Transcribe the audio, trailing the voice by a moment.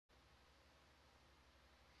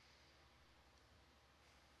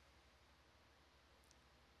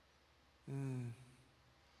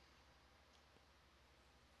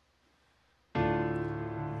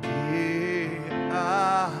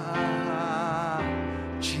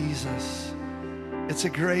It's a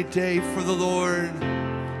great day for the Lord.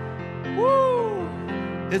 Woo!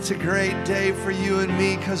 It's a great day for you and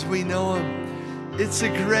me because we know Him. It's a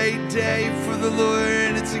great day for the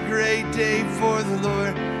Lord. It's a great day for the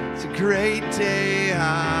Lord. It's a great day.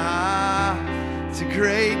 It's a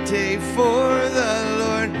great day for the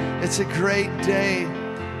Lord. It's a great day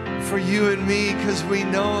for you and me because we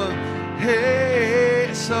know Him. Hey,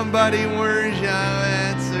 somebody worship.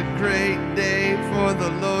 It's a great day for the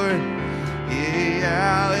Lord.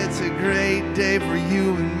 Yeah, it's a great day for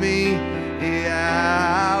you and me.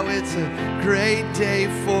 Yeah, it's a great day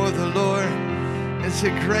for the Lord. It's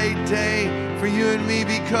a great day for you and me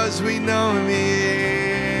because we know Him.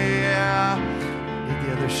 Yeah. Need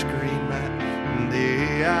the other screen, Matt.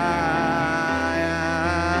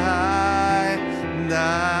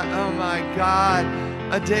 Oh my God.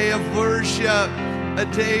 A day of worship. A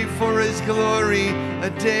day for His glory. A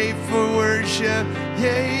day for worship.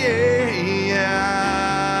 Yeah, yeah, yeah.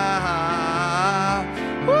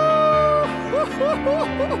 Woo!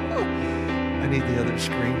 I need the other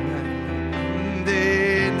screen, Matt.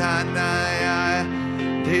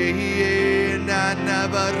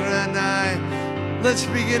 Let's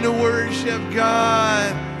begin to worship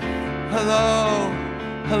God. Hello,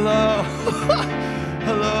 hello,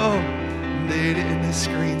 hello. And the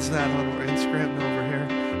screen's not on Instagram over here.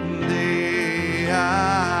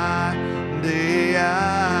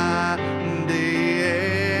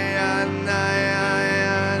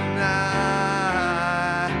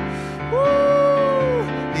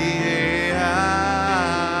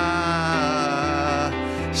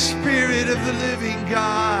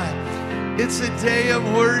 God, it's a day of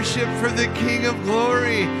worship for the King of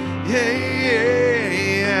Glory. Yeah, yeah,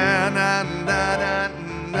 yeah. Na, na, na,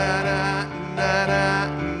 na, na, na, na,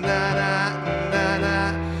 na,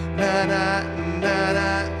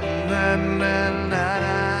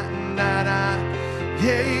 na.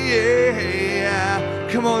 Yeah, yeah, yeah.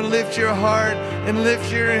 Come on, lift your heart and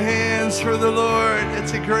lift your hands for the Lord.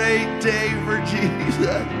 It's a great day for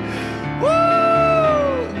Jesus. Woo!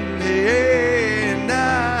 Yeah.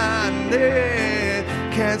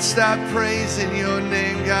 Can't stop praising your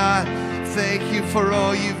name, God. Thank you for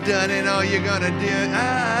all you've done and all you're gonna do.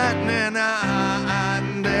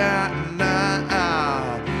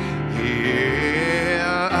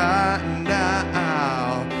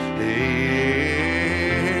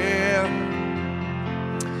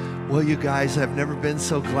 Well, you guys, I've never been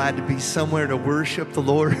so glad to be somewhere to worship the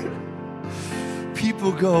Lord.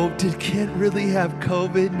 People go, did Kent really have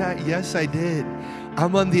COVID? Yes, I did.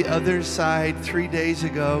 I'm on the other side 3 days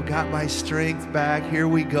ago, got my strength back. Here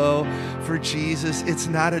we go for Jesus. It's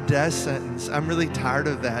not a death sentence. I'm really tired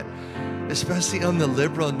of that, especially on the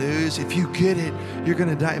liberal news. If you get it, you're going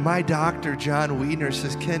to die. My doctor, John Wiedner,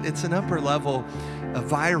 says, Kent, it's an upper level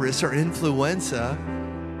virus or influenza.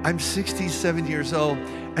 I'm 67 years old.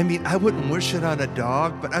 I mean, I wouldn't wish it on a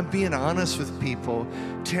dog, but I'm being honest with people.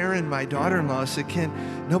 Taryn, my daughter-in-law, said, Ken,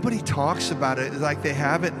 nobody talks about it like they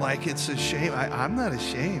have it, like it's a shame. I'm not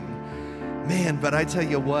ashamed. Man, but I tell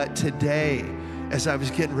you what, today, as I was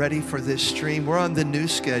getting ready for this stream, we're on the new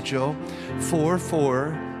schedule,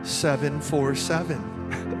 4-4-7-4-7.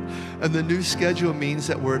 And the new schedule means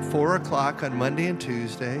that we're at 4 o'clock on Monday and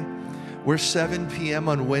Tuesday. We're 7 p.m.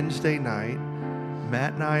 on Wednesday night.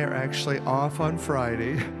 Matt and I are actually off on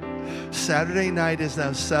Friday. Saturday night is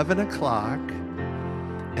now 7 o'clock.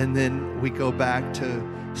 And then we go back to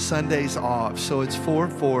Sundays off. So it's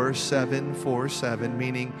 4-4-7-4-7,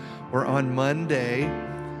 meaning we're on Monday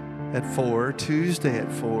at 4, Tuesday at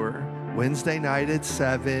 4, Wednesday night at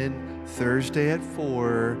 7, Thursday at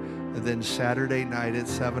 4, and then Saturday night at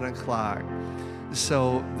 7 o'clock.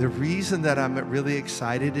 So the reason that I'm really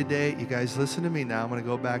excited today, you guys listen to me now, I'm going to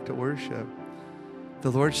go back to worship. The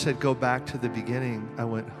Lord said, go back to the beginning. I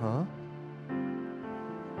went, huh?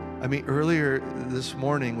 I mean, earlier this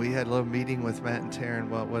morning, we had a little meeting with Matt and Taryn.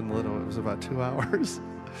 Well, it wasn't little, it was about 2 hours.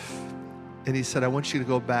 And he said, I want you to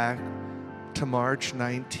go back to March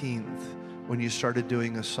 19th when you started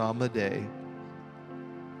doing a psalm a day.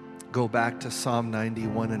 Go back to Psalm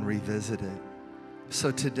 91 and revisit it. So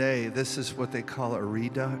today, this is what they call a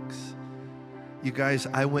redux. You guys,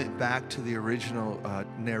 I went back to the original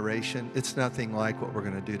narration. It's nothing like what we're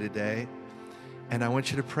going to do today. And I want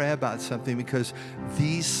you to pray about something because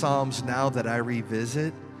these Psalms now that I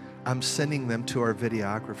revisit, I'm sending them to our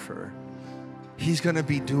videographer. He's going to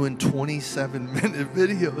be doing 27-minute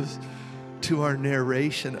videos to our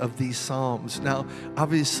narration of these Psalms. Now,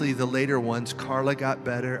 obviously, the later ones, Carla got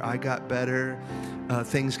better, I got better,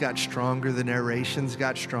 things got stronger, the narrations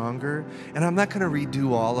got stronger. And I'm not going to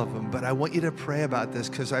redo all of them, but I want you to pray about this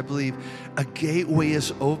because I believe a gateway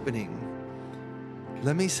is opening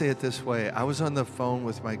Let me say it this way. I was on the phone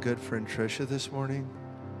with my good friend Trisha this morning,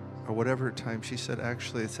 or whatever time she said.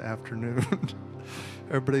 Actually, it's afternoon.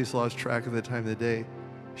 Everybody's lost track of the time of the day.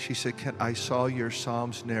 She said, I saw your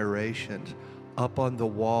Psalms narrations up on the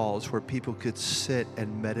walls where people could sit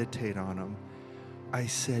and meditate on them. I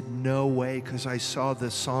said, no way, because I saw the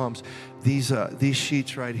Psalms. These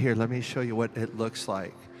sheets right here, let me show you what it looks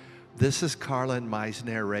like. This is Carla and my's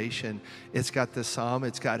narration. It's got the Psalm,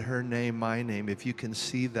 it's got her name, my name. If you can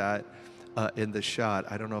see that in the shot.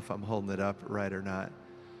 I don't know if I'm holding it up right or not.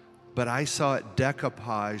 But I saw it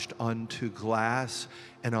decoupaged onto glass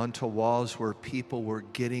and onto walls where people were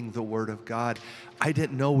getting the Word of God. I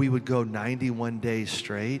didn't know we would go 91 days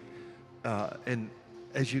straight. And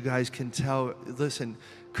as you guys can tell, listen,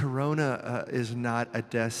 Corona is not a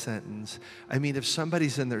death sentence. I mean, if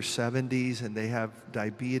somebody's in their 70s and they have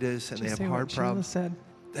diabetes and they have heart problems,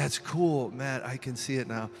 that's cool, Matt. I can see it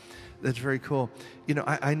now. That's very cool. You know,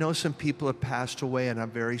 I know some people have passed away, and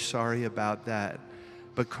I'm very sorry about that.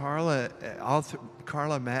 But Carla,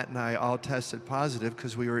 Matt, and I all tested positive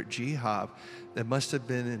because we were at G-Hop. That must have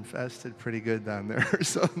been infested pretty good down there or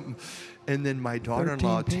something. And then my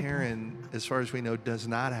daughter-in-law, Taryn, as far as we know, does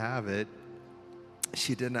not have it.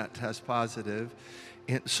 She did not test positive.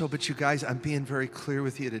 And so, but you guys, I'm being very clear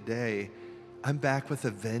with you today. I'm back with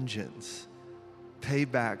a vengeance.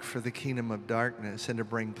 Payback for the kingdom of darkness and to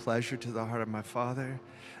bring pleasure to the heart of my Father.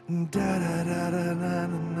 I'm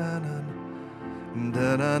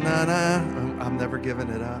never giving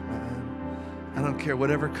it up, man. I don't care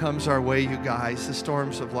whatever comes our way, you guys, the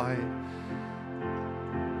storms of life.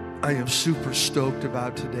 I am super stoked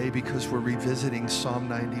about today because we're revisiting Psalm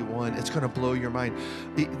 91. It's going to blow your mind.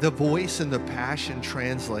 The voice and the Passion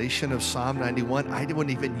translation of Psalm 91, I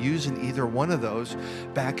wasn't even using either one of those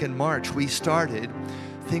back in March. We started,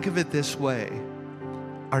 think of it this way.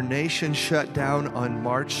 Our nation shut down on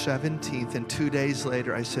March 17th, and 2 days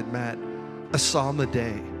later, I said, Matt, a psalm a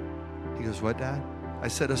day. He goes, what, Dad? I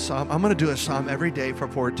said, a psalm. I'm going to do a psalm every day for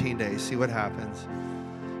 14 days, see what happens.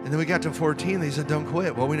 And then we got to 14. They said, don't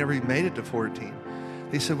quit. Well, we never even made it to 14.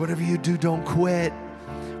 They said, whatever you do, don't quit.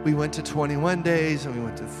 We went to 21 days, and we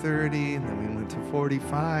went to 30, and then we went to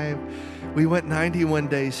 45. We went 91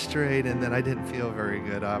 days straight, and then I didn't feel very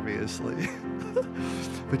good, obviously.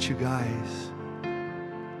 But you guys,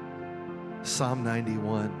 Psalm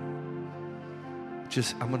 91.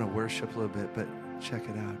 I'm going to worship a little bit, but check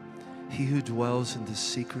it out. He who dwells in the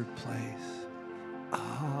secret place,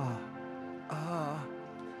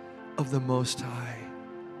 of the Most High,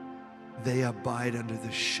 they abide under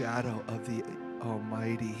the shadow of the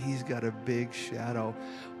Almighty. He's got a big shadow.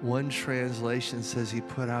 One translation says he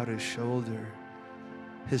put out his shoulder,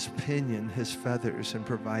 his pinion, his feathers, and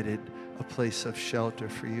provided a place of shelter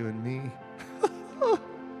for you and me.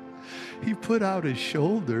 He put out his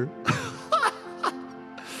shoulder.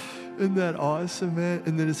 Isn't that awesome, man?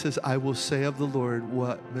 And then it says, I will say of the Lord,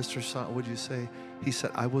 what, Mr. Son, what'd you say? He said,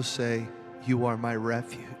 I will say, you are my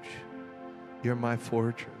refuge. You're my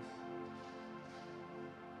fortress.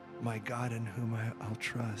 My God in whom I'll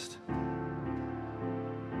trust.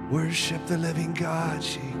 Worship the living God.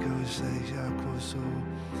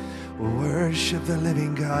 Worship the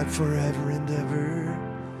living God forever and ever.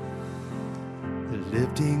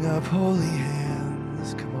 Lifting up holy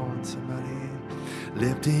hands. Come on, somebody.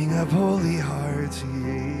 Lifting up holy hearts,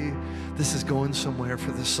 yeah. This is going somewhere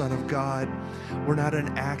for the Son of God. We're not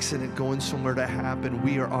an accident going somewhere to happen.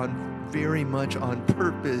 We are very much on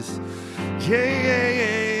purpose.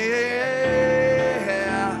 Yeah.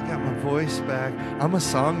 Got my voice back. I'm a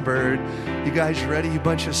songbird. You guys ready? You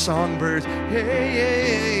bunch of songbirds. Yeah.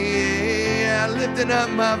 Lifting up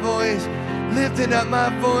my voice. Lifting up my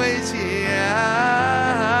voice, yeah.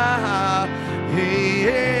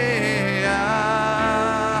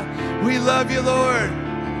 We love you, Lord.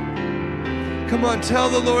 Come on, tell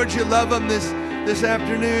the Lord you love him this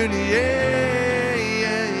afternoon. Yeah.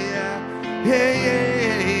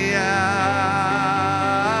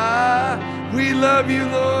 We love you,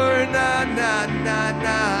 Lord. Na na na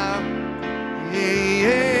na.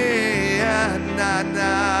 Yeah, na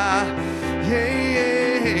na. Yeah.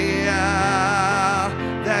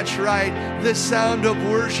 That's right. The sound of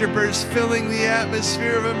worshipers filling the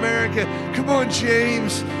atmosphere of America. Come on,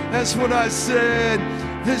 James. That's what I said.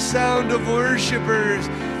 The sound of worshipers.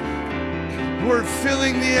 We're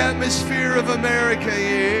filling the atmosphere of America.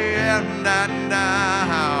 Yeah, na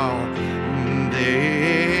na.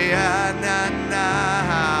 Yeah, na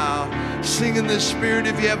na. Sing in the Spirit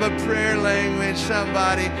if you have a prayer language,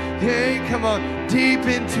 somebody. Hey, come on. Deep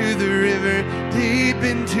into the river. Deep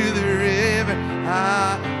into the river.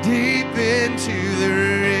 Deep into the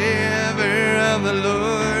river of the Lord.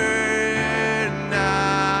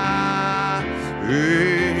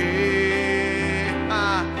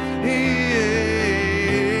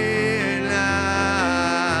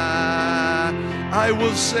 I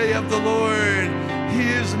will say of the Lord,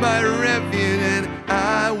 He is my refuge, and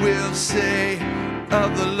I will say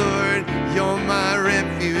of the Lord, you're my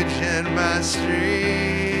refuge and my strength.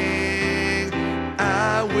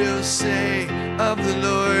 I will say of the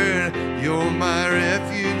Lord, you're my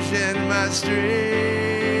refuge and my strength.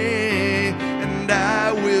 And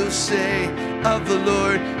I will say of the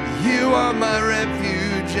Lord, you are my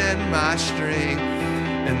refuge and my strength.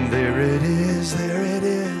 And there it is,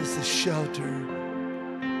 the shelter.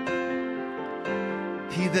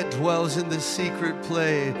 He that dwells in the secret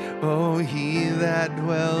place, oh, he that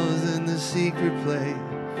dwells in the secret place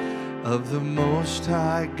of the Most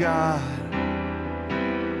High God.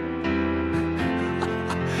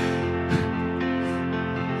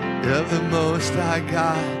 Of the Most High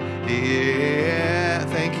God. Yeah,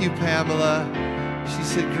 thank you, Pamela. She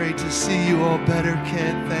said, great to see you all better,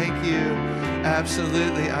 Ken. Thank you.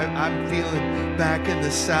 Absolutely. I'm feeling back in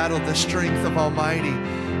the saddle, the strength of Almighty.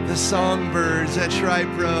 The songbirds, that's right,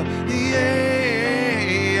 bro.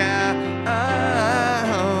 Yeah,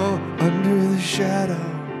 oh, under the shadow,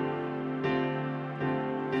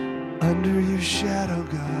 under your shadow,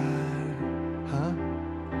 God, huh?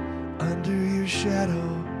 Under your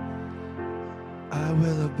shadow, I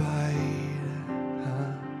will abide,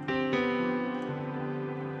 huh?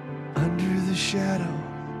 Under the shadow,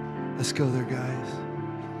 let's go there, guys.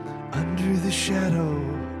 Under the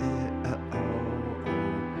shadow,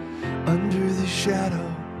 under the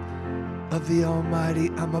shadow of the Almighty,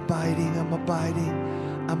 I'm abiding, I'm abiding,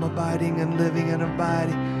 I'm abiding and living and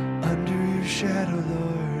abiding under your shadow,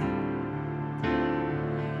 Lord.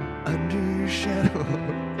 Under your shadow.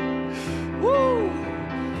 Woo!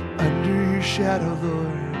 Under your shadow,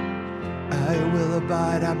 Lord, I will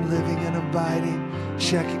abide. I'm living and abiding.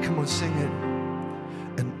 Check it, come on, sing it.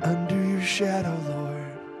 And under your shadow,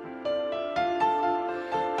 Lord,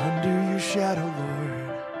 under your shadow, Lord,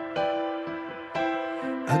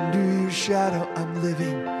 under your shadow, I'm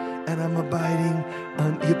living and I'm abiding.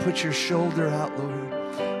 You put your shoulder out, Lord.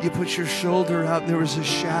 You put your shoulder out. There was a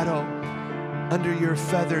shadow under your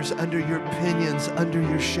feathers, under your pinions, under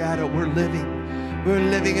your shadow. We're living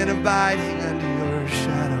and abiding under your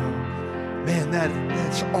shadow. Man,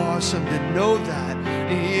 that's awesome to know that.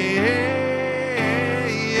 Yeah.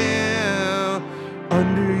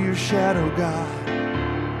 Under your shadow, God.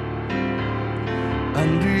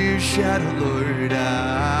 Under your shadow, Lord,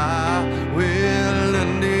 I will,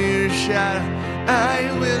 under your shadow,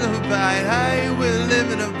 I will abide, I will live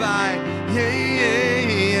and abide,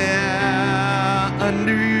 yeah.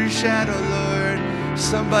 Under your shadow, Lord,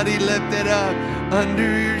 somebody lift it up.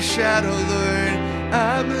 Under your shadow, Lord,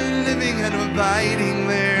 I'm living and abiding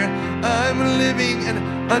there. I'm living and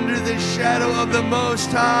under the shadow of the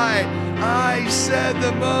Most High. I said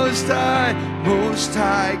the Most High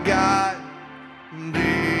God.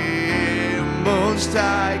 Most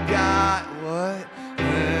High God, what?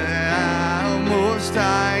 Most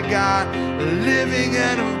High God, living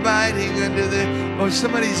and abiding under the, oh,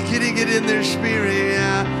 somebody's getting it in their spirit,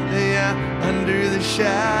 yeah, under the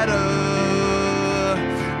shadow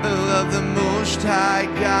of the Most High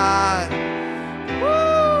God.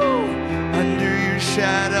 Woo! Under your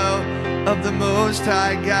shadow of the Most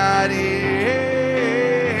High God, yeah,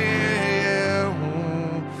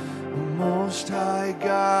 Most High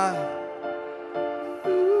God.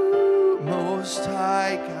 Most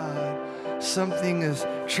High God. Something is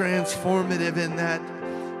transformative in that.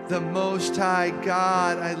 The Most High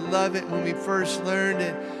God. I love it when we first learned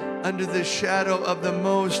it. Under the shadow of the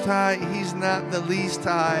Most High. He's not the least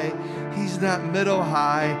high. He's not middle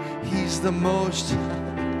high. He's the most.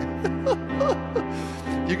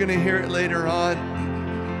 You're going to hear it later on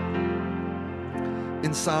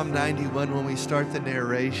in Psalm 91 when we start the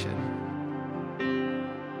narration.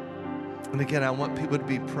 And again, I want people to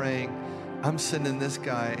be praying. I'm sending this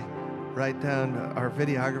guy right down. Our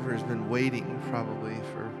videographer has been waiting probably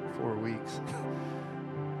for 4 weeks.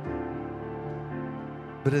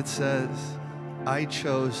 But it says, I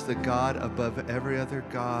chose the God above every other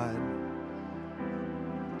God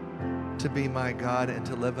to be my God and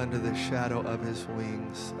to live under the shadow of his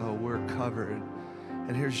wings. Oh, we're covered.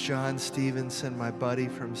 And here's John Stevenson, my buddy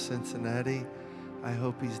from Cincinnati. I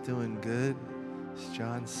hope he's doing good. Is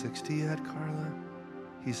John 60 yet, Carla?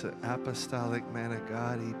 He's an apostolic man of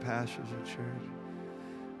God. He pastors a church.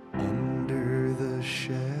 Under the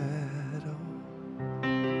shadow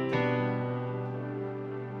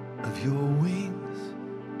of your wings,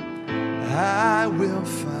 I will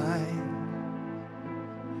find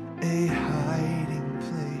a hiding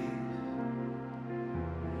place.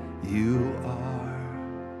 You are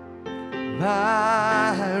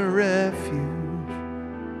my refuge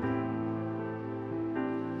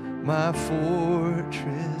my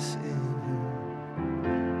fortress in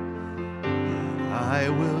whom I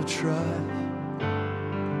will trust.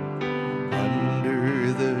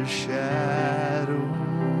 Under the shadow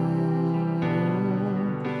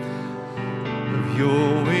of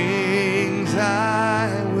your wings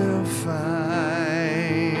I will find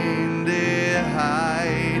a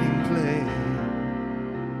hiding place.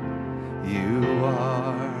 You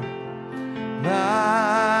are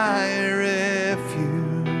my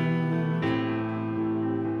refuge,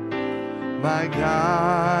 my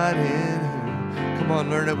God in whom. Come on,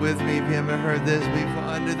 learn it with me if you haven't heard this before.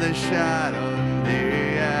 Under the shadow,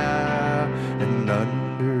 and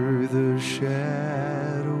under the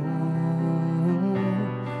shadow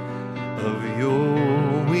of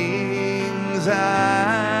your wings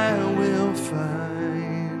I will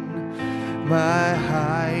find my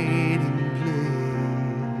hiding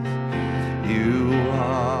place. You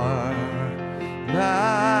are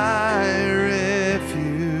my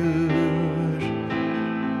refuge,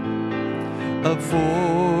 a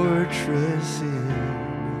fortress in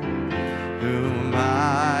whom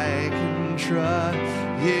I can trust.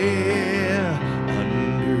 Yeah,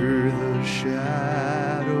 under the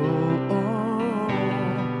shadow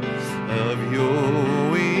of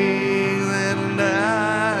your wings, and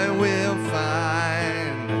I will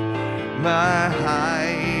find my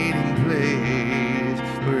hiding place,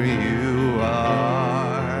 where you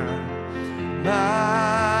are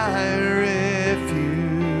my refuge,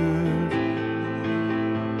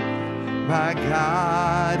 my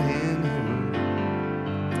God in whom.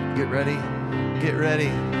 Get ready, get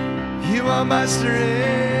ready. You are my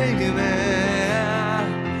strength,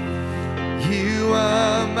 you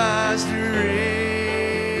are my strength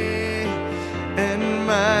and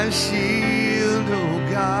my shield, oh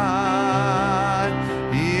God.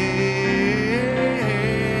 Yeah,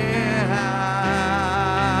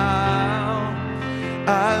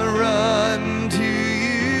 I run to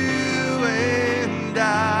you and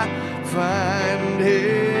I find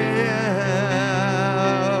help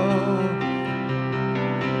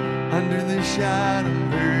under the shadow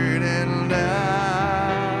burden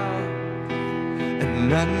down,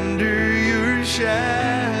 and under your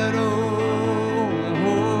shadow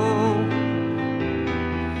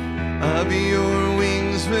of your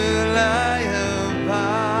wings will I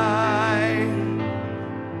abide,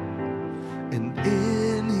 and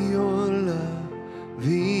in your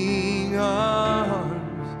loving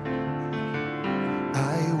arms I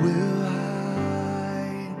will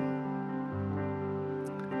hide.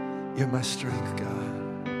 You're my strength, God.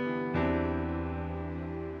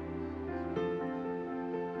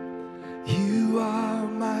 You are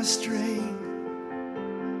my strength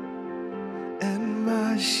and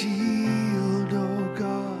my shield, oh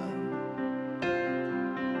God.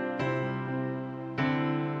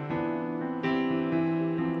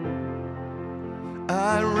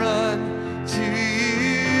 I run to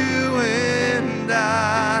you and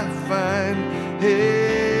I find help.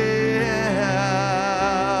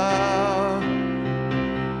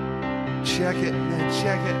 Check it, man,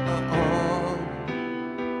 check it.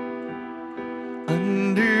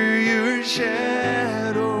 Under your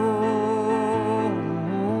shadow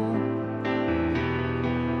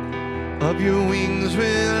of your wings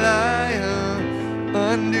will I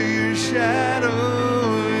under your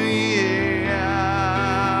shadow, yeah.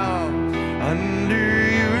 Under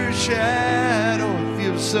your shadow, it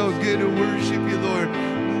feels so good to worship you, Lord.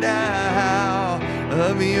 Now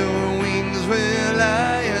of your wings will I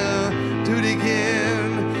do it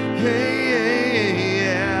again, yeah.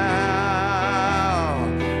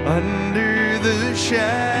 Under the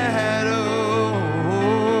shadow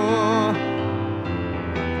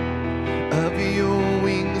of your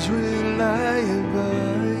wings will I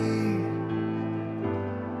abide,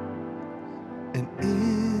 and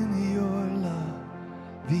in your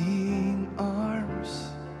loving arms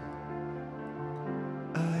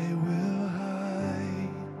I will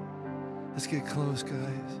hide. Let's get close,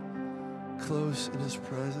 guys. Close in his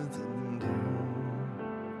presence, and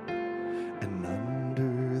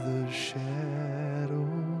under the shadow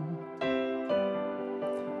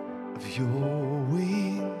of your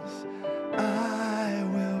wings I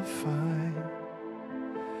will find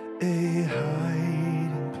a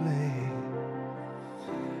hiding place.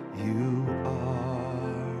 You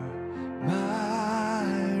are my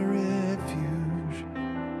refuge,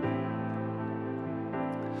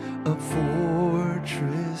 a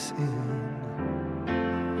fortress in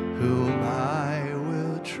whom I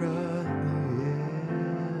will trust. Yeah.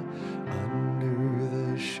 Under the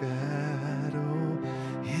shadow,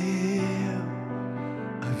 yeah,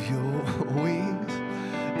 of your wings,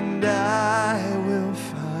 and I will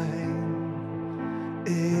find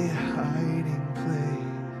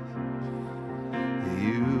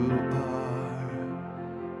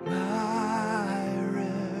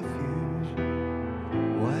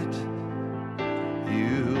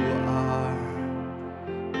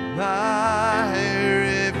my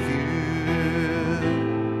refuge.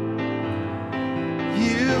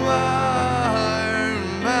 You are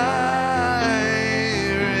my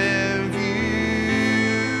refuge.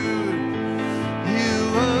 You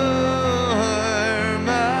are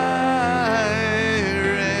my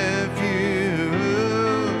refuge.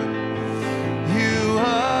 You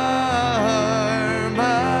are my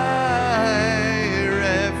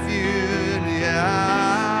refuge.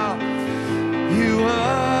 Yeah. You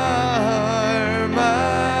are my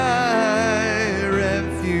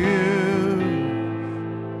refuge,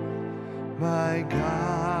 my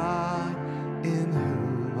God in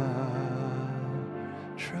whom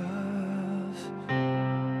I'll trust.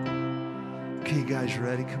 Okay, you guys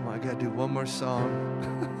ready? Come on, I gotta do one more song.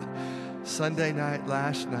 Sunday night,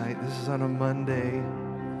 last night, this is on a Monday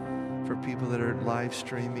for people that are live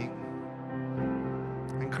streaming.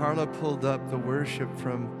 And Carla pulled up the worship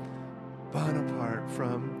from Bonaparte,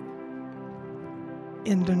 from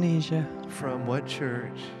Indonesia. From what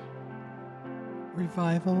church?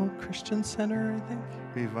 Revival Christian Center, I think.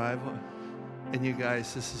 Revival. And you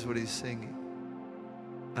guys, this is what he's singing.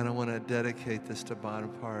 And I want to dedicate this to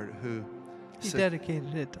Bonaparte, who He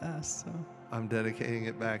dedicated it to us, so. I'm dedicating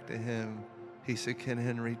it back to him. He said, Ken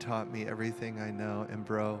Henry taught me everything I know. And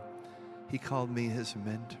bro, he called me his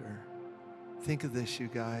mentor. Think of this, you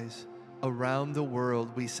guys. Around the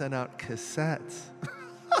world, we sent out cassettes,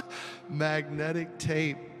 magnetic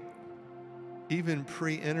tape, even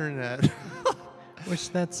pre-internet.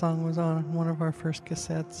 Which that song was on one of our first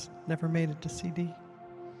cassettes. Never made it to CD.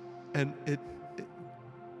 And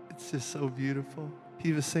it's just so beautiful.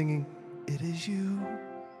 He was singing, "It is you.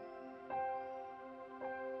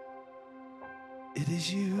 It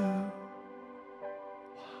is you. Wow.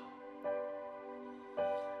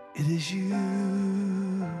 It is you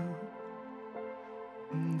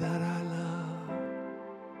that I love.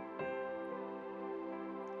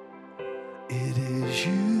 It is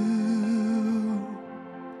you,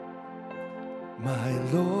 my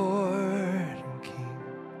Lord and King.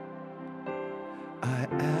 I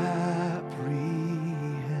apprehend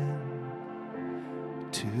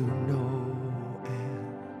to know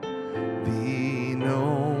and be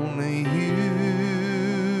known you.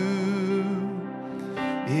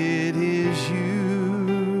 It is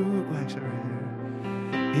you. Actually, right here.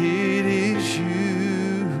 It is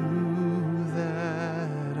you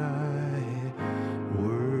that I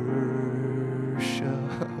worship.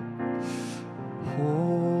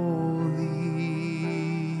 Holy,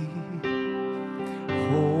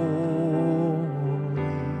 holy,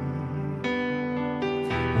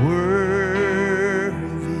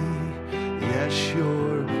 worthy. Yes,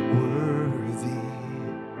 you're worthy.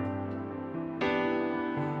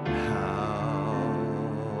 How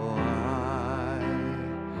I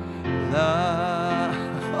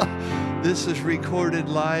love. This is recorded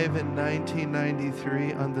live in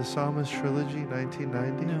 1993 on the Psalmist Trilogy,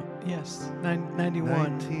 1990? No, yes, 91.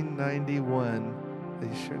 1991. Are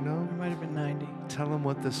you sure? No? It might have been 90. Tell them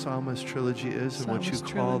what the Psalmist Trilogy is and what you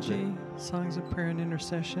Psalmist called Trilogy, it. Songs of Prayer and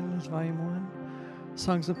Intercession is Volume 1.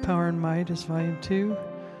 Songs of Power and Might is Volume 2.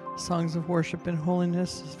 Songs of Worship and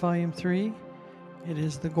Holiness is Volume 3. It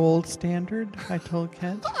is the gold standard, I told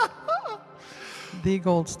Kent. The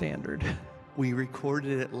gold standard. We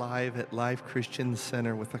recorded it live at Live Christian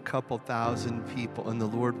Center with a couple thousand people, and the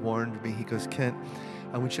Lord warned me. He goes, Kent,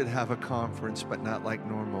 I want you to have a conference, but not like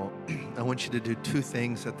normal. I want you to do two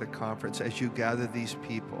things at the conference. As you gather these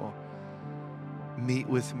people, meet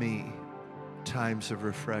with me, times of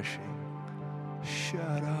refreshing.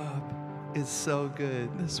 Shut up. It's so good.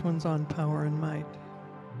 This one's on Power and Might.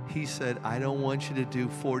 He said, I don't want you to do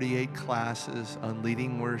 48 classes on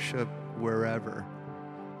leading worship wherever.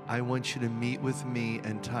 I want you to meet with me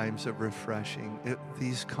in times of refreshing.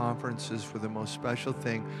 These conferences were the most special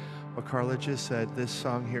thing. What Carla just said, this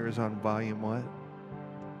song here is on volume what?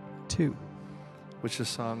 2. Which is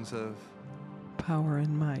songs of? Power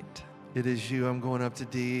and Might. It is you. I'm going up to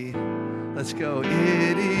D. Let's go.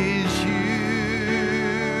 It is you.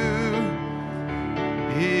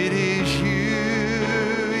 It is you.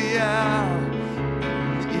 Yeah.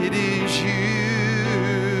 It is you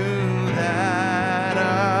that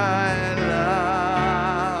I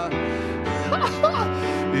love.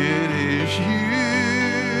 It is you,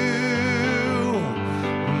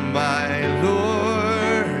 my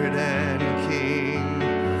Lord and King.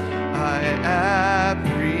 I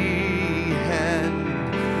apprehend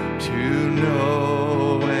to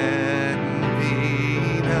know and be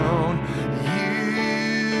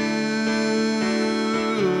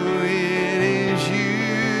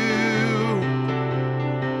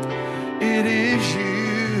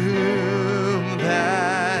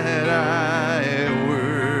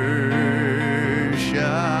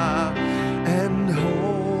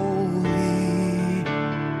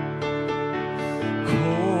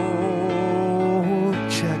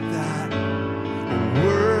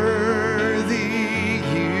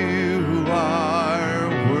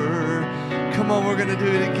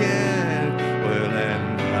gonna do it again. Well,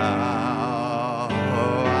 and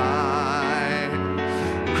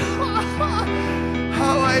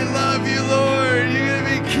how I love you, Lord. You're gonna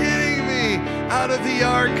be kidding me. Out of the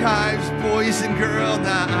archives, boys and girls.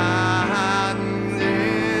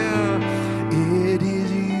 It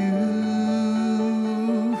is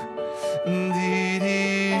you. It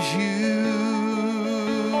is you.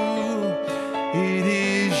 It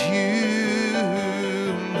is you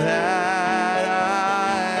that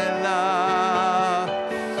I love.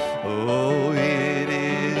 Oh, it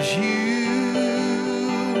is you,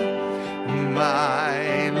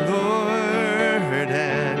 my Lord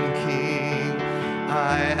and King.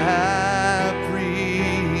 I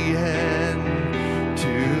apprehend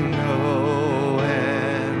to know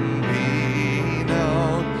and be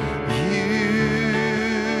known.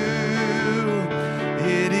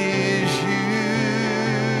 It is you.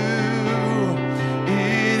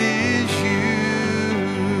 It is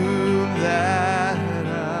you that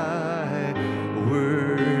I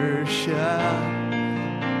worship.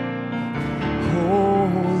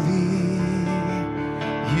 Holy,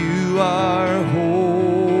 you are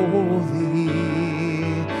holy.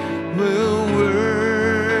 Well,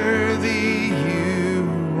 worthy, you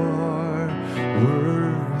are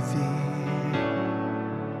worthy.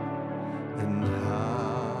 And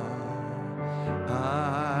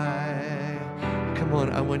come on,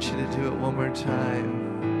 I want you to do it one more time.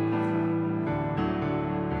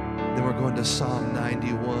 Then we're going to Psalm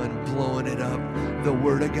 91, blowing it up, the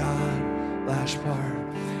Word of God. Last part.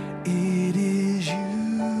 It is you.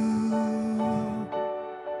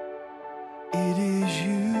 It is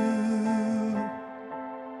you.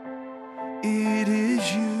 It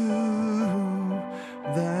is you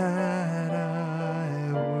that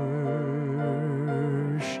I worship.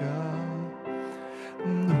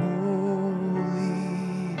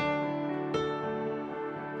 Holy,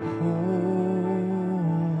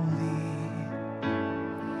 holy,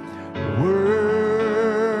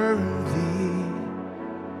 worthy.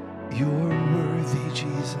 You're worthy,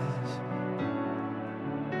 Jesus.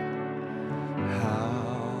 How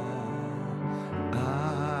I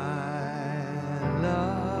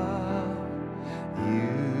love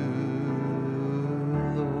you,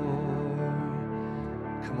 Lord.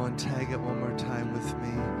 Come on, tag it one more time with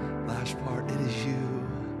me. Last part. It is you.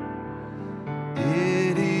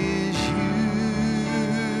 It is you.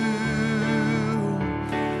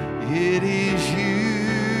 It is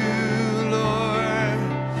you, Lord.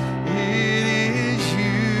 It is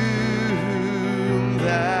you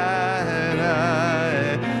that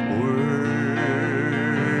I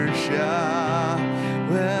worship.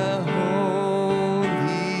 Well,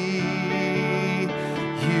 holy,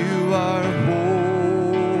 you are holy.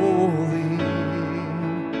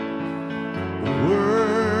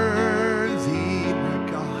 Worthy, my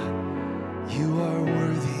God, you are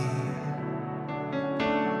worthy.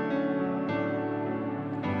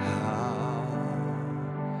 How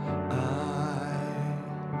I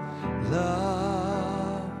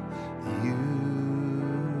love you,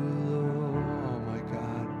 Lord. Oh my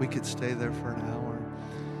God, we could stay there for an hour.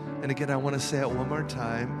 And again, I want to say it one more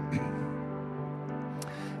time.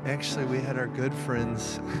 Actually, we had our good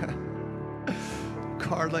friends,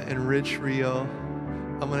 Carla and Rich Rio.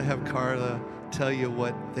 I'm going to have Carla tell you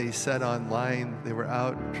what they said online. They were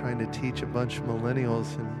out trying to teach a bunch of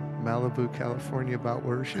millennials in Malibu, California about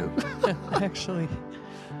worship. Actually,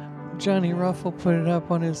 Johnny Ruffle put it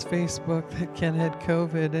up on his Facebook that Ken had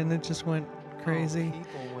COVID, and it just went crazy.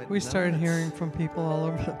 We started hearing from people all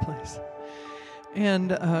over the place.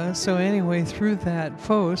 And so anyway, through that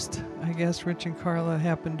post, I guess Rich and Carla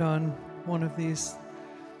happened on one of these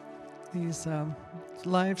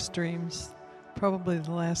live streams, probably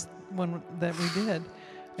the last one that we did.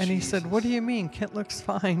 And he said, "What do you mean? Kent looks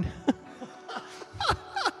fine."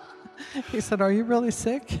 He said, "Are you really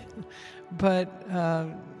sick?" But I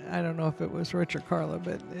don't know if it was Rich or Carla,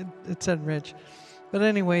 but it said Rich. But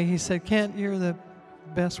anyway, he said, "Kent, you're the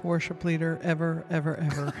best worship leader ever, ever,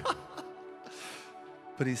 ever."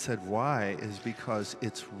 But he said, why? Is because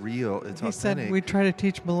it's real, it's authentic. He said, we try to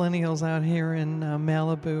teach millennials out here in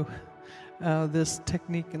Malibu this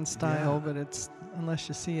technique and style, but it's unless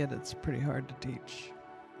you see it, it's pretty hard to teach.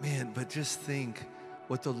 Man, but just think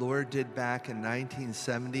what the Lord did back in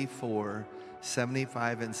 1974,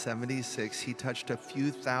 75, and 76. He touched a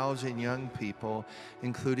few thousand young people,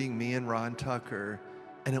 including me and Ron Tucker,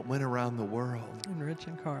 and it went around the world. And Rich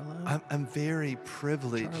and Carla. I'm very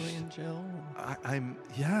privileged. Charlie and Jill.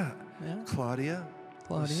 Claudia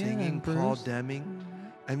Claudia singing, and Bruce. Paul Deming.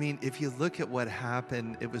 I mean, if you look at what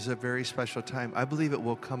happened, it was a very special time. I believe it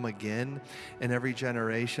will come again in every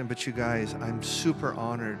generation. But you guys, I'm super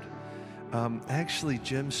honored. Actually,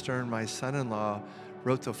 Jim Stern, my son-in-law,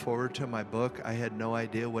 wrote the foreword to my book. I had no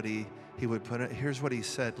idea what he would put it. Here's what he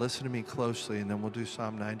said. Listen to me closely, and then we'll do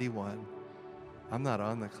Psalm 91. I'm not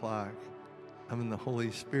on the clock. I'm in the Holy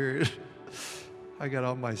Spirit. I got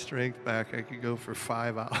all my strength back. I could go for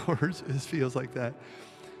 5 hours. It feels like that.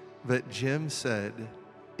 But Jim said,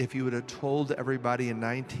 if you would have told everybody in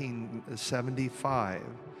 1975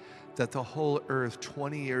 that the whole earth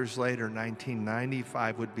 20 years later,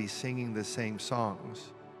 1995, would be singing the same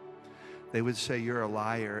songs, they would say, you're a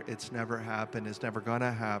liar. It's never happened. It's never going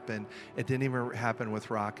to happen. It didn't even happen with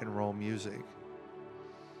rock and roll music.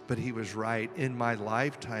 But he was right. In my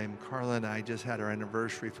lifetime, Carla and I just had our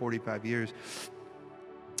anniversary, 45 years.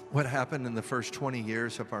 What happened in the first 20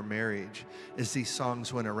 years of our marriage is these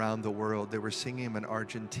songs went around the world. They were singing them in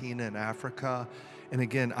Argentina and Africa. And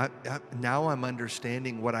again, now I'm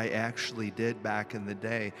understanding what I actually did back in the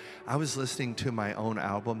day. I was listening to my own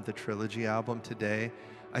album, the Trilogy album today.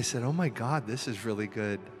 I said, oh my God, this is really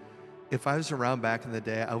good. If I was around back in the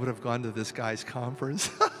day, I would have gone to this guy's conference.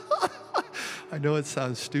 I know it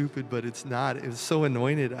sounds stupid, but it's not. It was so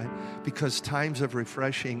anointed because times of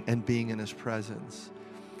refreshing and being in his presence.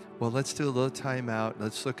 Well, let's do a little time out.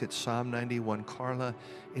 Let's look at Psalm 91. Carla,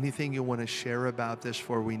 anything you want to share about this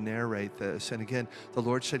before we narrate this? And again, the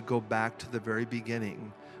Lord said, go back to the very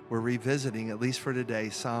beginning. We're revisiting, at least for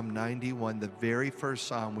today, Psalm 91, the very first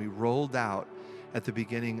psalm we rolled out at the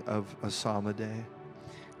beginning of a psalm a day.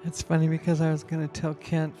 It's funny because I was going to tell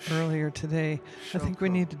Kent earlier today, I think we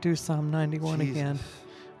need to do Psalm 91 again.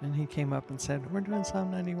 And he came up and said, we're doing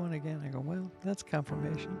Psalm 91 again. I go, well, that's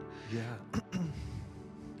confirmation. Yeah.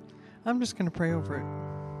 I'm just going to pray over it.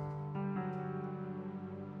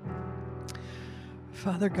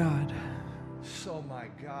 Father God. So my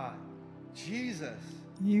God. Jesus.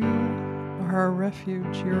 You are our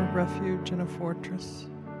refuge. You're a refuge and a fortress.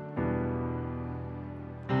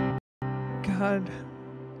 God.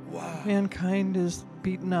 Wow. Mankind is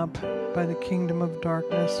beaten up by the kingdom of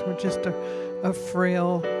darkness. We're just a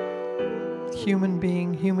frail human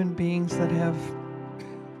beings that have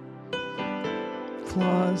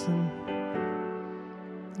flaws, and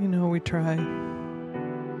we try.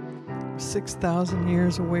 6,000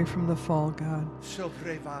 years away from the fall, God.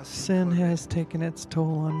 Sin has taken its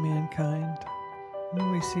toll on mankind.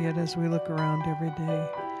 And we see it as we look around every day.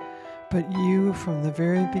 But you, from the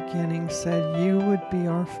very beginning, said you would be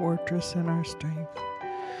our fortress and our strength.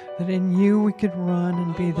 That in you we could run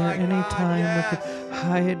and be there any time. Yes. We could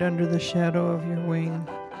hide under the shadow of your wing.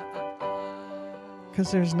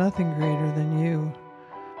 Because there's nothing greater than you.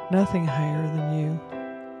 Nothing higher than you.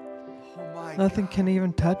 Nothing can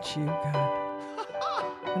even touch you, God.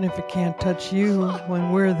 And if it can't touch you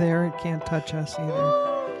when we're there, it can't touch us either.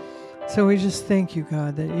 So we just thank you,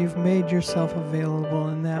 God, that you've made yourself available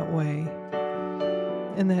in that way,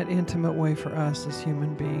 in that intimate way for us as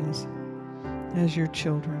human beings, as your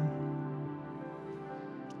children.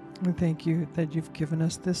 We thank you that you've given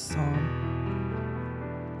us this psalm,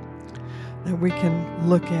 that we can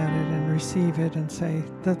look at it and receive it and say,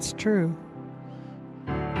 that's true.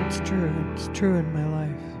 It's true. It's true in my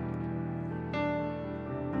life.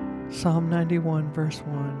 Psalm 91, verse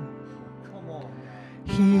 1.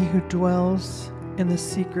 He who dwells in the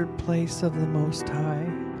secret place of the Most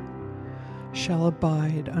High shall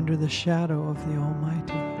abide under the shadow of the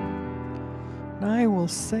Almighty. And I will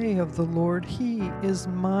say of the Lord, He is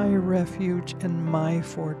my refuge and my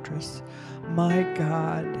fortress, my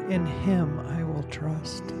God, in Him I will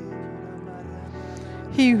trust.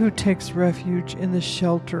 He who takes refuge in the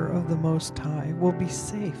shelter of the Most High will be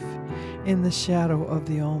safe in the shadow of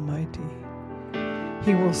the Almighty.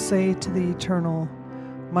 He will say to the Eternal,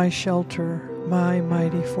 my shelter, my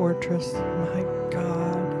mighty fortress, my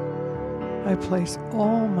God, I place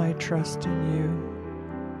all my trust in you.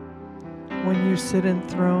 When you sit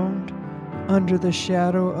enthroned under the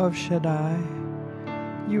shadow of Shaddai,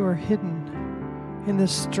 you are hidden in the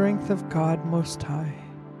strength of God Most High.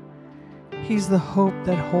 He's the hope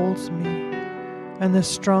that holds me and the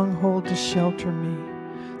stronghold to shelter me,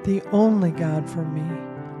 the only God for me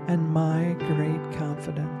and my great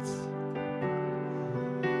confidence.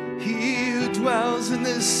 He who dwells in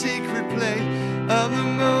the secret place of the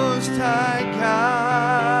Most High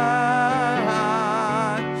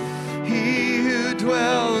God. He who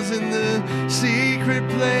dwells in the secret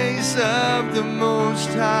place of the Most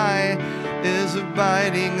High is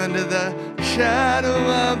abiding under the shadow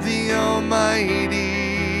of the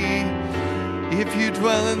Almighty. If you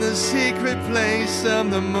dwell in the secret place of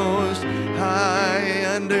the Most High,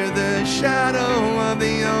 under the shadow of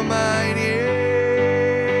the Almighty.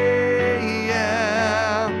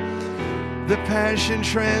 Yeah. The Passion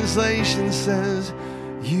Translation says,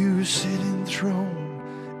 you sit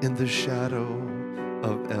enthroned in the shadow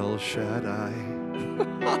of El Shaddai.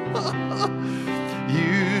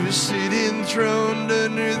 You sit enthroned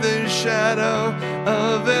under the shadow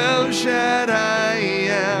of El Shaddai.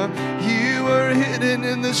 Yeah. You are hidden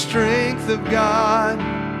in the strength of God.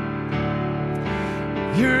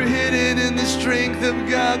 You're hidden in the strength of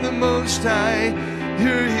God the Most High.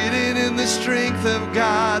 You're hidden in the strength of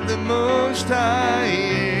God the Most High.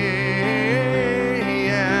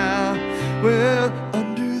 Yeah. Well,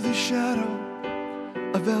 under the shadow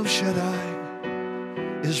of El Shaddai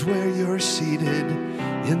is where you're seated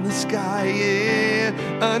in the sky. Yeah.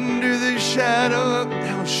 Under the shadow of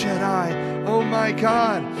El Shaddai. Oh my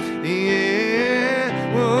God. Yeah.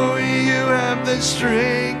 Oh, you have the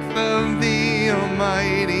strength of the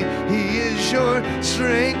Almighty. He is your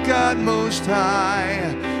strength, God Most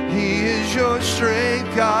High. He is your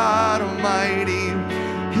strength, God Almighty.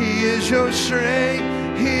 He is your strength.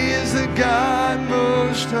 He is the God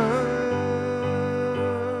Most High.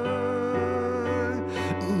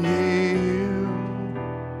 Yeah.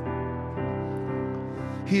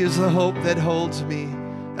 He is the hope that holds me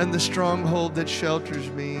and the stronghold that shelters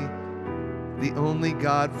me. The only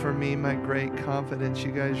God for me, my great confidence.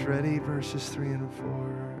 You guys ready? Verses 3 and 4.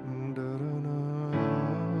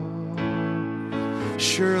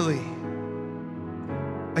 Surely,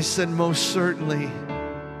 I said most certainly,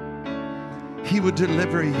 He would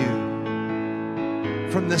deliver you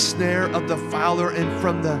from the snare of the fowler and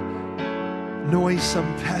from the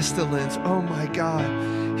noisome pestilence. Oh my God.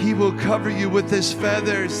 He will cover you with His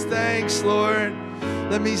feathers. Thanks, Lord.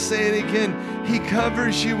 Let me say it again. He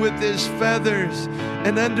covers you with His feathers,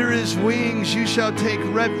 and under His wings you shall take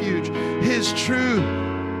refuge. His truth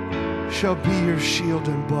shall be your shield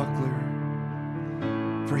and buckler.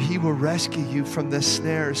 For He will rescue you from the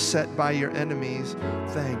snares set by your enemies.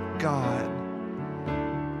 Thank God.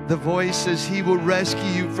 The voice says He will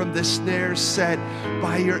rescue you from the snares set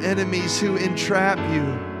by your enemies who entrap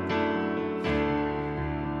you.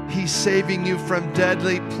 He's saving you from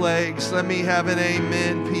deadly plagues. Let me have an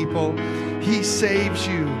amen, people. He saves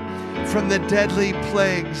you from the deadly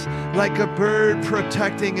plagues like a bird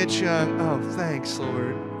protecting its young. Oh, thanks,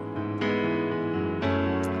 Lord.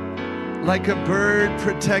 Like a bird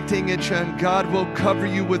protecting its young, God will cover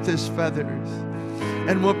you with His feathers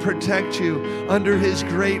and will protect you under His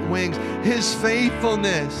great wings. His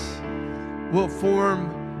faithfulness will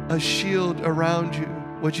form a shield around you.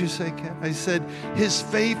 What'd you say, Ken? I said, His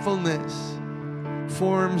faithfulness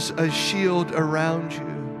forms a shield around you.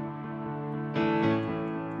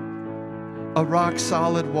 A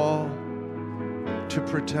rock-solid wall to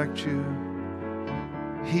protect you.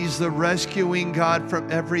 He's the rescuing God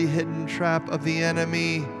from every hidden trap of the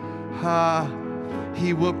enemy.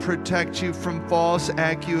 He will protect you from false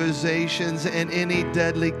accusations and any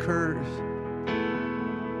deadly curse.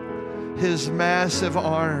 His massive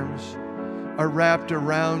arms are wrapped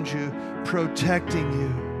around you, protecting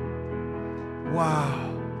you. Wow.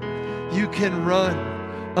 You can run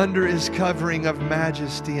under His covering of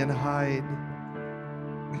majesty and hide.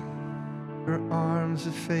 Your arms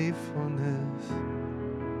of faithfulness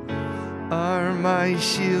are my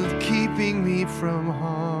shield, keeping me from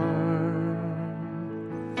harm.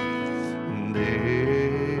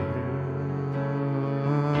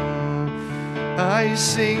 I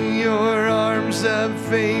sing, your arms of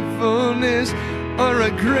faithfulness are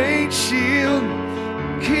a great shield,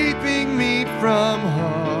 keeping me from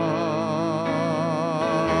harm.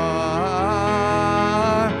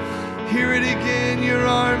 Hear it again, your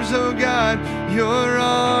arms, oh God, your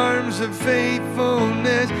arms of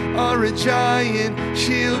faithfulness are a giant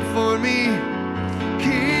shield for me,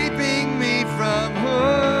 keeping me from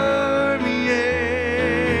harm, yeah.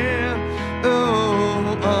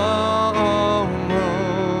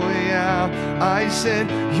 I said,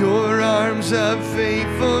 your arms of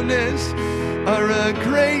faithfulness are a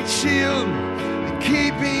great shield,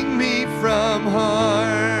 keeping me from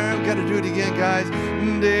harm. Gotta do it again, guys.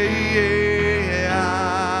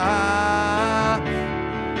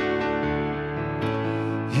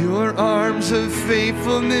 Your arms of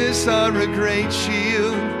faithfulness are a great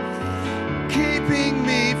shield, keeping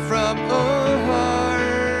me from all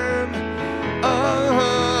harm, all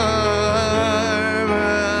harm.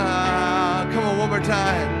 Come on, one more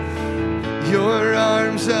time. Your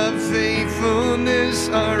arms of faithfulness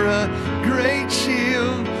are a great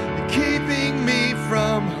shield, keeping me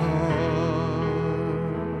from harm.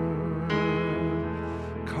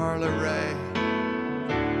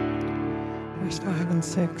 and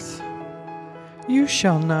 6. You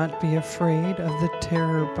shall not be afraid of the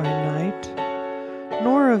terror by night,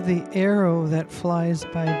 nor of the arrow that flies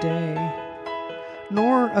by day,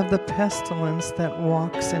 nor of the pestilence that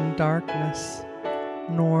walks in darkness,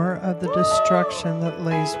 nor of the destruction that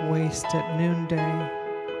lays waste at noonday.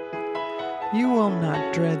 You will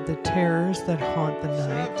not dread the terrors that haunt the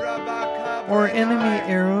night, or enemy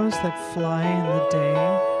arrows that fly in the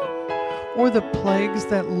day, or the plagues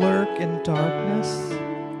that lurk in darkness,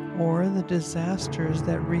 or the disasters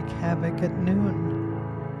that wreak havoc at noon.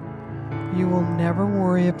 You will never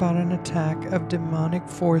worry about an attack of demonic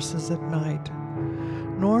forces at night,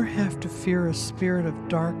 nor have to fear a spirit of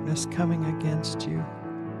darkness coming against you.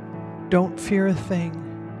 Don't fear a thing,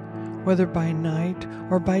 whether by night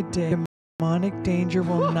or by day. Demonic danger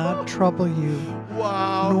will not trouble you,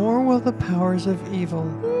 nor will the powers of evil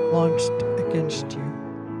launched against you.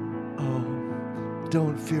 Oh,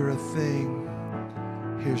 don't fear a thing.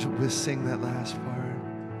 Here's what we'll sing that last part.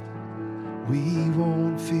 We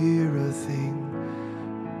won't fear a thing.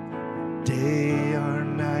 Day or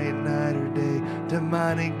night, night or day,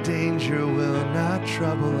 demonic danger will not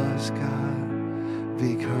trouble us, God,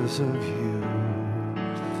 because of you.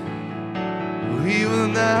 We will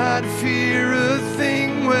not fear a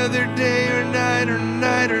thing, whether day or night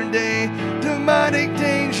or day. Demonic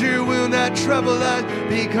danger will not trouble us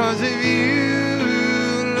because of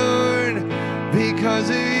you, Lord, because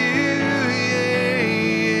of you,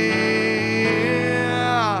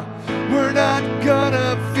 yeah. We're not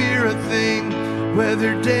gonna fear a thing,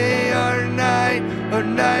 whether day or night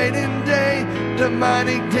and day.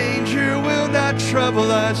 Demonic danger will not trouble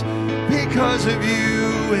us because of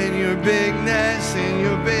you and your bigness,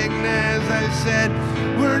 I said,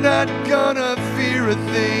 we're not gonna fear a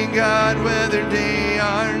thing, God, whether day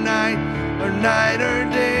or night or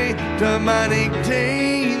day. Demonic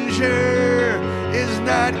danger is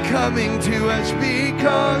not coming to us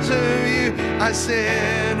because of you. I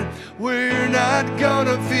said, we're not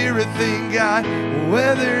gonna fear a thing, God,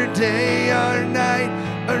 whether day or night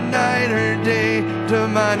or day.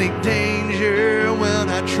 Demonic danger will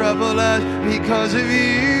not trouble us because of you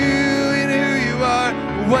and who you are,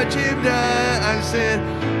 what you've done. I said,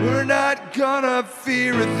 we're not gonna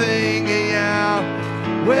fear a thing, yeah,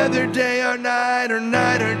 whether day or night or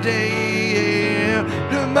day, yeah.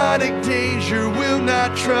 Demonic danger will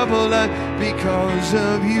not trouble us because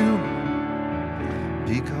of you,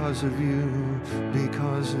 because of you,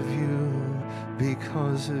 because of you.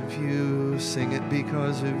 Because of you, sing it,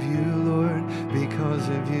 because of you, Lord, because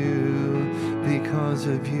of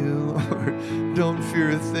you, Lord. Don't fear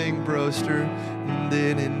a thing, broster.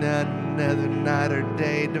 Then another night or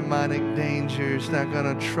day, demonic danger's not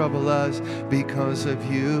gonna trouble us because of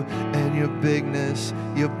you and your bigness,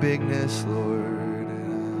 Lord.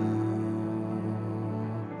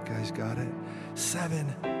 You guys got it? 7.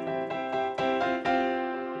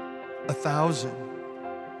 1,000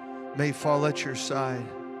 may fall at your side,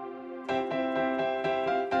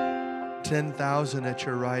 10,000 at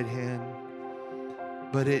your right hand,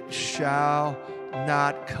 but it shall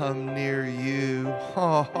not come near you.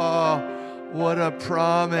 Oh, what a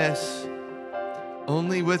promise.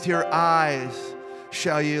 Only with your eyes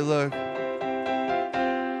shall you look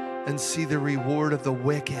and see the reward of the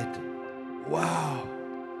wicked. Wow.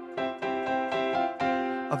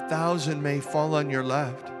 1,000 may fall on your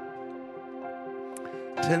left,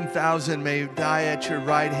 10,000 may die at your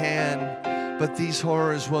right hand, but these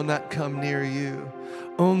horrors will not come near you.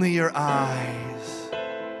 Only your eyes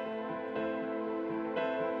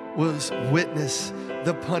will witness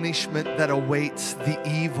the punishment that awaits the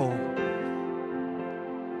evil,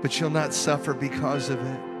 but you'll not suffer because of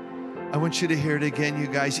it. I want you to hear it again, you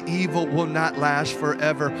guys. Evil will not last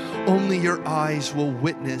forever. Only your eyes will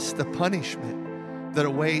witness the punishment that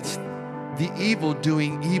awaits the evil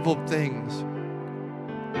doing evil things,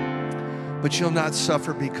 but you'll not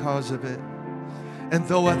suffer because of it. And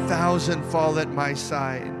though 1,000 fall at my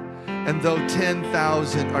side, and though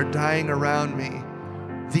 10,000 are dying around me,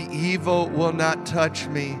 the evil will not touch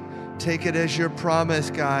me. Take it as your promise,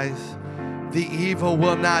 guys. The evil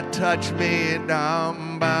will not touch me. The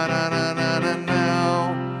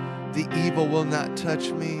evil will not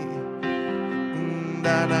touch me.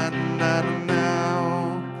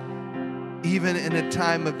 Even in a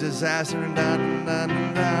time of disaster,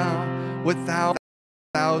 with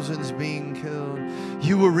thousands being killed,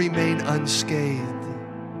 you will remain unscathed.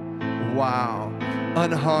 Wow.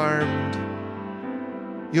 Unharmed.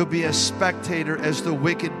 You'll be a spectator as the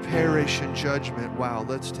wicked perish in judgment. Wow,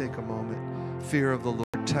 let's take a moment. Fear of the Lord.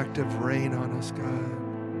 Protective rain on us, God.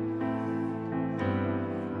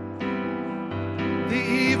 The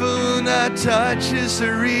evil will not touch us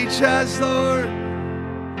or reach us, Lord.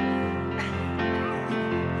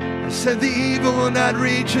 I said the evil will not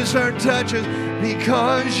reach us or touch us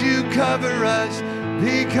because you cover us,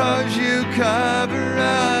 because you cover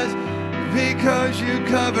us, because you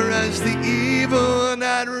cover us. The evil will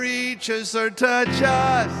not reach us or touch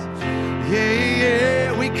us.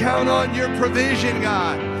 Yeah, we count on your provision,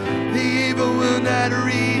 God. The evil will not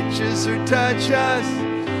reach us or touch us.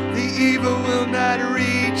 The evil will not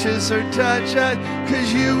reach us or touch us,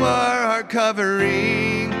 'cause you are our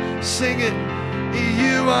covering. Sing it.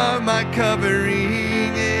 You are my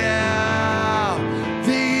covering, yeah.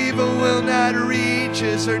 The evil will not reach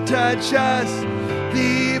us or touch us. The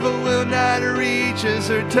evil will not reach us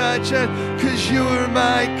or touch us, 'cause you're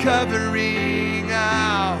my covering,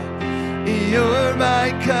 oh. You're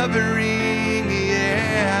my covering,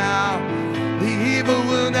 yeah. The evil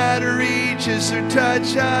will not reach us or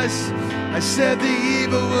touch us. I said the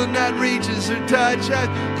evil will not reach us or touch us,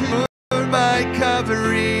 'cause you're my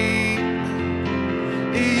covering.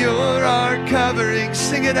 You're our covering.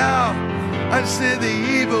 Sing it out. I said the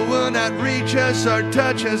evil will not reach us or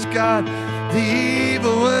touch us, God. The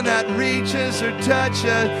evil will not reach us or touch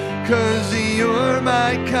us, 'cause you're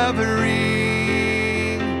my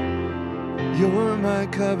covering. You're my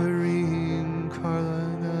covering, Carla.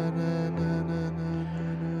 Na, na, na, na, na,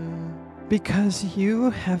 na. Because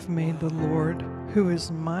you have made the Lord, who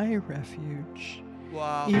is my refuge,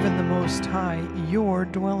 Wow. even the Most High, your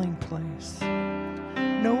dwelling place.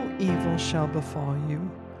 No evil shall befall you,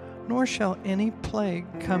 nor shall any plague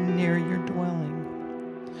come near your dwelling.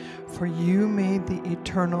 For you made the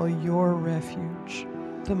Eternal your refuge,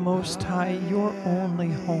 the Most High your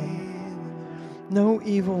only home. No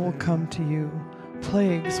evil will come to you,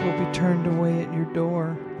 plagues will be turned away at your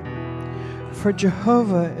door. For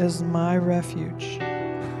Jehovah is my refuge.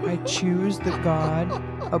 I choose the God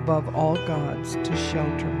above all gods to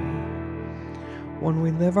shelter me. When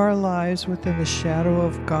we live our lives within the shadow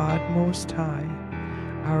of God Most High,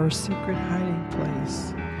 our secret hiding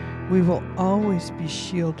place, we will always be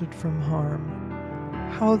shielded from harm.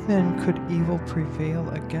 How then could evil prevail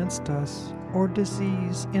against us or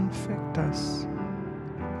disease infect us?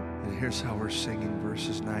 And here's how we're singing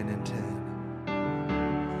verses 9 and 10.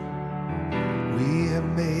 We have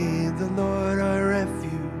made the Lord our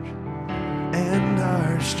refuge and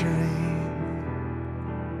our strength.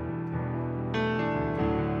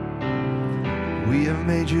 We have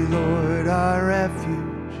made you, Lord, our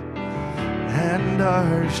refuge and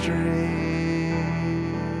our strength.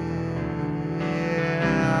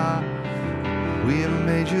 Yeah. We have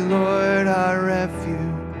made you, Lord, our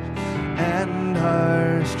refuge and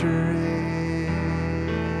our strength.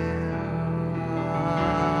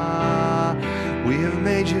 We have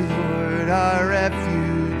made you, Lord, our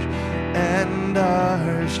refuge and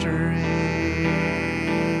our strength.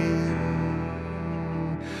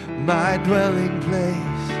 My dwelling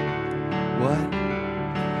place. What?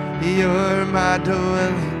 You're my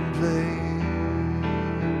dwelling place.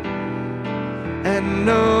 And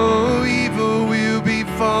no evil will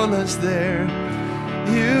befall us there.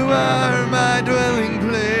 You are my dwelling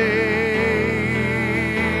place.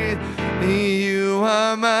 You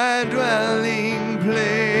are my dwelling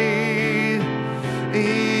place.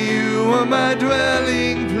 You are my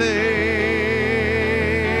dwelling place.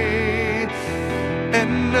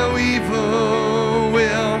 And no evil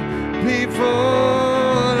will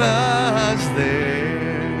befall us there.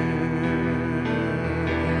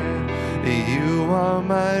 You are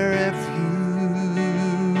my refuge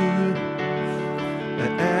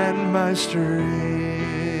and my strength.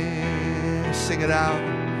 Sing it out.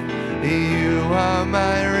 You are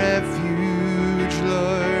my refuge,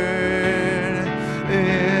 Lord,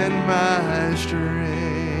 and my strength.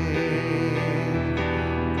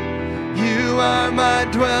 You are my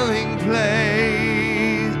dwelling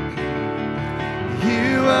place.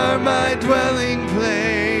 You are my dwelling place.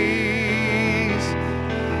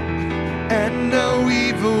 And no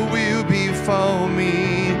evil will befall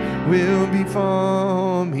me, will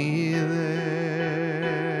befall me there.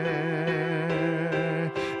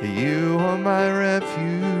 You are my refuge.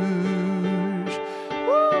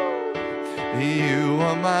 Woo! You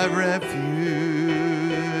are my refuge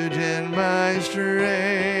and my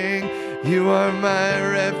strength. You are my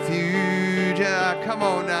refuge. Ah, come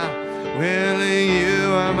on now. Well,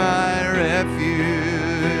 you are my refuge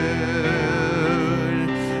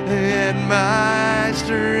and my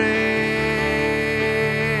strength,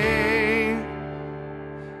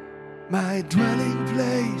 my dwelling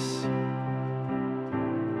place.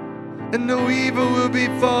 And no evil will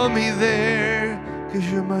befall me there, 'cause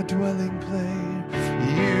you're my dwelling place.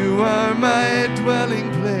 You are my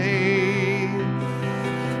dwelling place.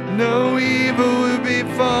 No evil will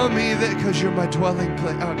befall me, because you're my dwelling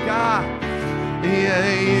place. Oh, God.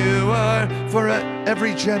 Yeah, you are for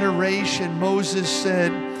every generation. Moses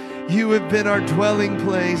said, you have been our dwelling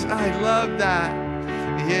place. I love that.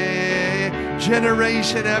 Yeah,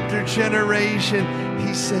 generation after generation,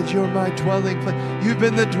 he said, you're my dwelling place. You've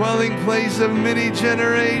been the dwelling place of many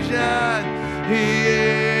generations.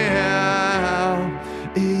 Yeah,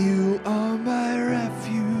 you are my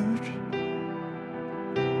refuge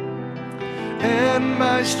and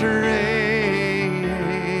my strength.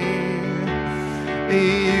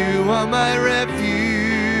 You are my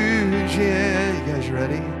refuge. Yeah, you guys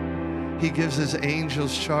ready? He gives his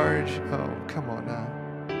angels charge. Oh, come on now.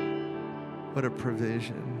 What a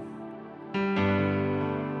provision.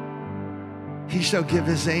 He shall give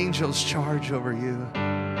his angels charge over you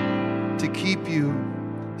to keep you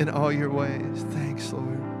in all your ways. Thanks,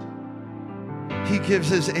 Lord. He gives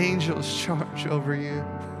his angels charge over you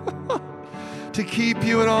to keep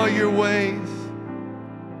you in all your ways.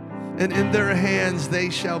 And in their hands they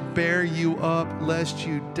shall bear you up, lest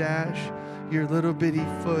you dash your little bitty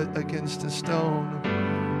foot against a stone.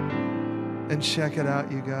 And check it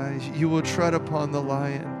out, you guys. You will tread upon the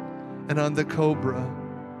lion and on the cobra,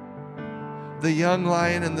 the young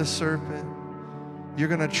lion and the serpent. You're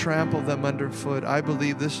going to trample them underfoot. I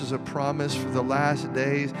believe this is a promise for the last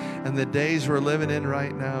days and the days we're living in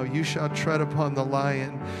right now. You shall tread upon the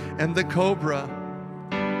lion and the cobra,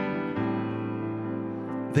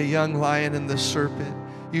 the young lion and the serpent.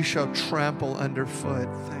 You shall trample underfoot.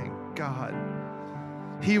 Thank God.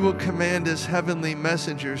 He will command his heavenly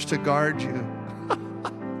messengers to guard you.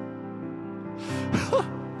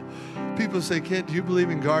 People say, Kent, do you believe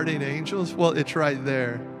in guardian angels? Well, it's right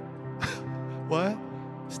there. What?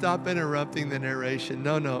 Stop interrupting the narration.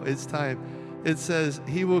 No, it's time. It says,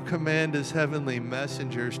 he will command his heavenly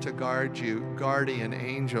messengers to guard you, guardian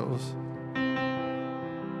angels.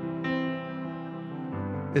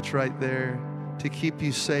 It's right there to keep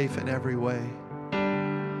you safe in every way.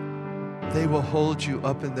 They will hold you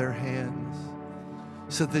up in their hands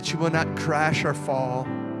so that you will not crash or fall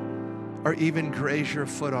or even graze your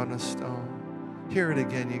foot on a stone. Hear it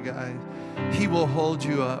again, you guys. He will hold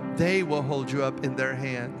you up. They will hold you up in their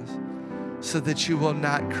hands so that you will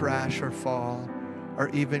not crash or fall or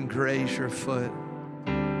even graze your foot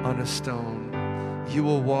on a stone. You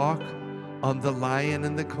will walk on the lion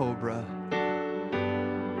and the cobra.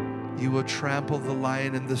 You will trample the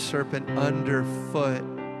lion and the serpent underfoot.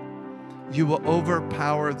 You will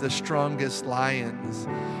overpower the strongest lions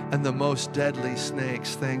and the most deadly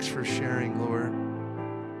snakes. Thanks for sharing, Lord.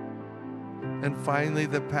 And finally,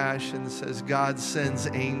 the Passion says, God sends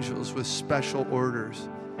angels with special orders.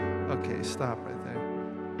 Okay, stop right there.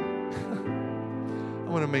 I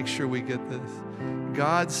want to make sure we get this.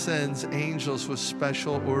 God sends angels with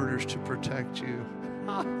special orders to protect you.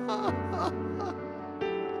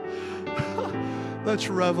 Let's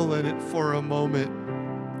revel in it for a moment.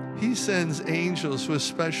 He sends angels with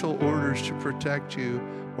special orders to protect you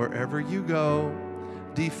wherever you go,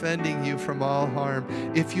 defending you from all harm.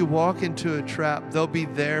 If you walk into a trap, they'll be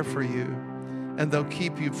there for you, and they'll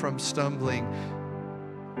keep you from stumbling.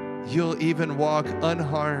 You'll even walk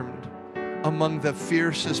unharmed among the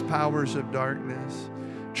fiercest powers of darkness,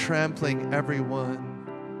 trampling every one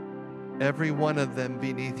of them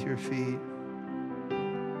beneath your feet.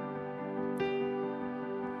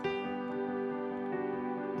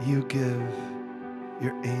 You give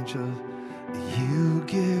your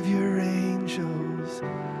angels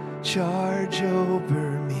charge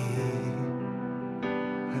over me.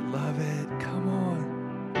 I love it. Come on.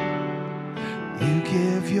 You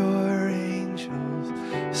give your angels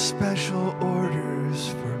special orders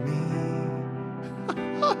for me.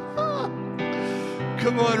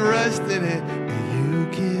 Come on, rest in it. You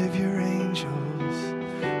give your angels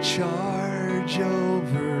charge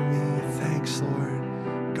over me. Thanks, Lord.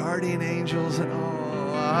 Guardian angels and all.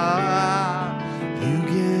 You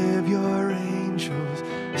give your angels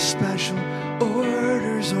special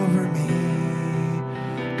orders over me.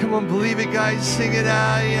 Come on, believe it, guys. Sing it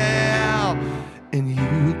out, yeah. And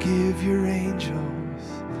you give your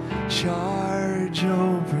angels charge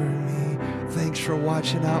over me. Thanks for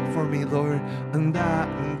watching out for me, Lord. And that.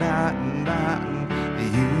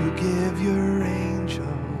 You give your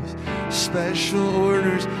angels special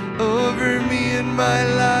orders over me in my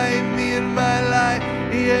life,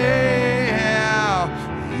 yeah.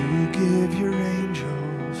 You give your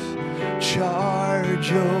angels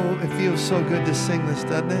charge over. It feels so good to sing this,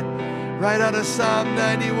 doesn't it? Right out of Psalm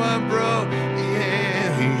 91, bro.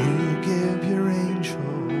 Yeah. You give your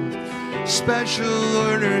angels special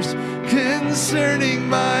orders concerning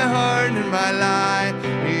my heart and my life.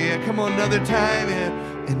 Yeah, come on, another time. Yeah.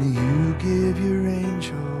 And you give your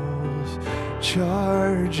angels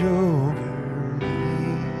charge over me.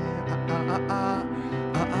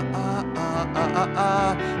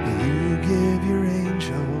 You give your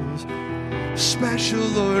angels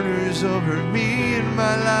special orders over me and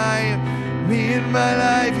my life,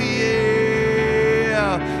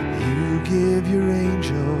 yeah. You give your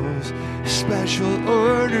angels special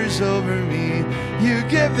orders over me. You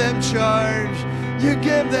give them charge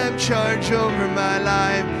over my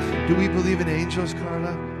life. Do we believe in angels,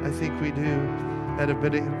 Carla? I think we do, at a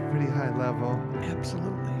pretty high level.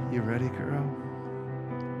 Absolutely. You ready, girl?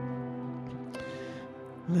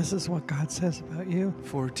 This is what God says about you.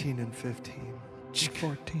 14 and 15.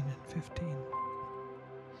 14 and 15.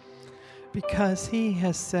 Because he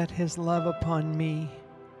has set his love upon me,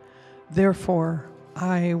 therefore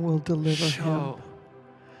I will deliver him.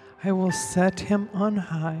 I will set him on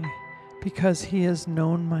high, because he has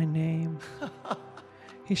known my name.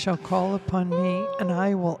 He shall call upon me, and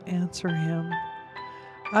I will answer him.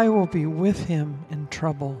 I will be with him in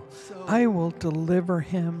trouble. I will deliver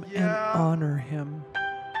him and honor him.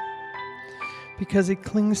 Because he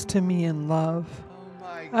clings to me in love,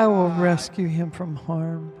 I will rescue him from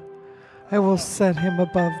harm. I will set him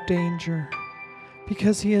above danger,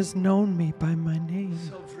 because he has known me by my name.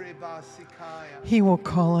 He will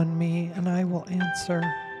call on me, and I will answer.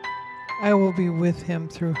 I will be with him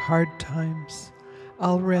through hard times.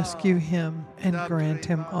 I'll rescue him and grant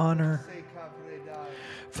him honor.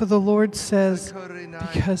 For the Lord says,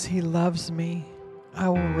 because he loves me, I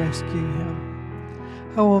will rescue him.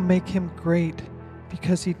 I will make him great,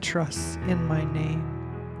 because he trusts in my name.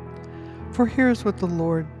 For here's what the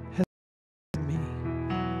Lord has said to me.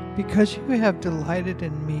 Because you have delighted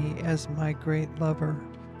in me as my great lover,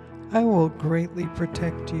 I will greatly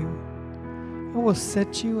protect you. I will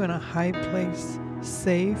set you in a high place,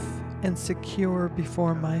 safe and secure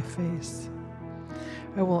before my face.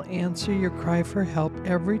 I will answer your cry for help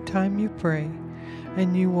every time you pray,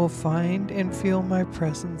 and you will find and feel my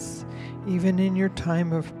presence even in your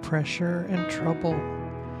time of pressure and trouble.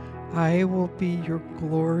 I will be your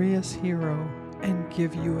glorious hero and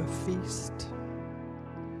give you a feast.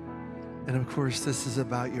 And of course, this is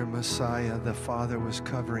about your Messiah. The Father was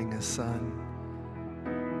covering his Son.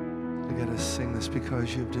 We got to sing this.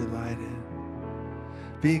 Because you've delighted.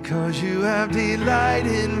 Because you have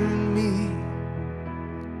delighted in me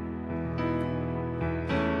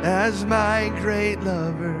as my great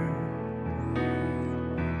lover.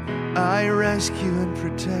 I rescue and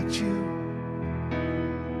protect you.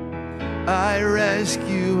 I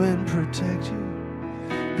rescue and protect you.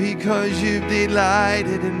 Because you've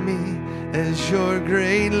delighted in me as your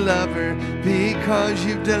great lover. Because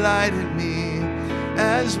you've delighted in me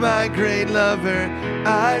as my great lover.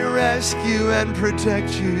 I rescue and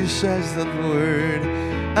protect you, says the Lord.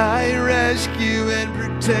 I rescue and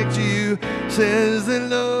protect you, says the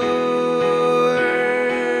Lord.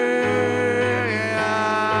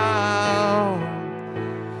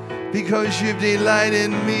 Because you've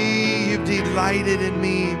delighted in me, you've delighted in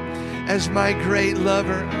me as my great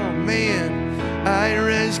lover. Oh man, I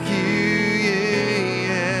rescue,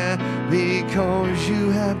 yeah. Because you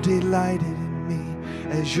have delighted in me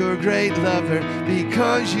as your great lover.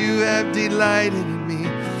 Because you have delighted in me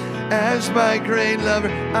as my great lover.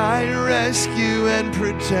 I rescue and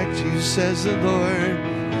protect you, says the Lord.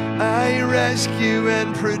 I rescue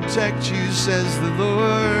and protect you, says the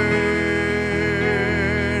Lord.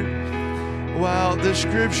 Wow, the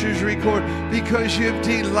scriptures record, because you've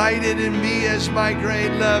delighted in me as my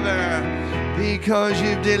great lover. Because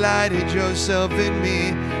you've delighted yourself in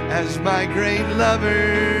me as my great lover.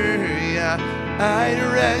 Yeah, I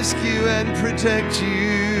rescue and protect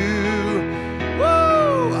you.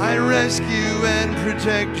 Whoa, I rescue and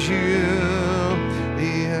protect you.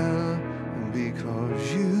 Yeah,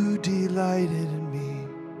 because you delighted in me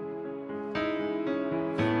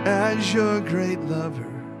as your great lover.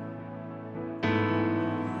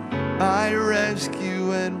 I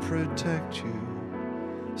rescue and protect you,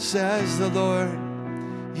 says the Lord.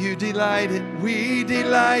 You delighted, we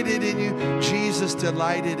delighted in you. Jesus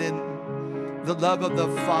delighted in the love of the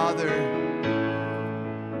Father.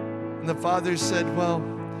 And the Father said, well,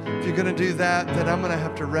 if you're going to do that, then I'm going to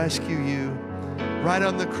have to rescue you. Right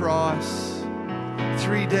on the cross,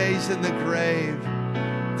 3 days in the grave.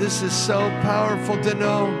 This is so powerful to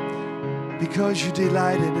know. Because you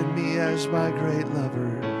delighted in me as my great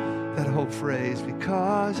lover. That whole phrase,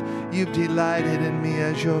 because you've delighted in me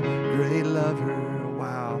as your great lover.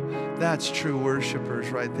 Wow, that's true worshipers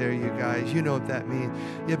right there, you guys. You know what that means.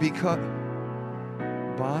 Yeah, because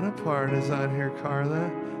Bonaparte is on here,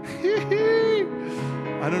 Carla.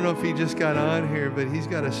 I don't know if he just got on here, but he's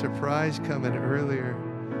got a surprise coming earlier.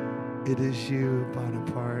 It is you,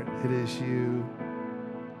 Bonaparte. It is you.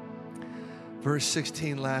 Verse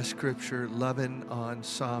 16, last scripture, loving on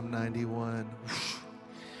Psalm 91.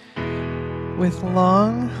 With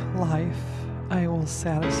long life I will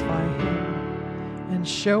satisfy him and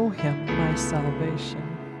show him my salvation.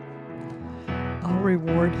 I'll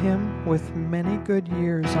reward him with many good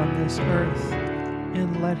years on this earth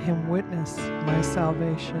and let him witness my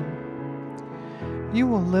salvation. You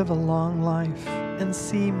will live a long life and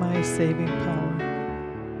see my saving power.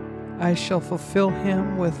 I shall fulfill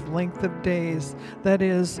him with length of days, that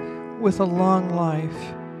is, with a long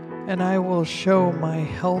life, and I will show my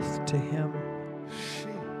health to him.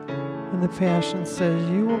 And the Passion says,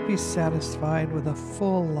 you will be satisfied with a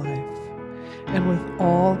full life and with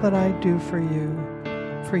all that I do for you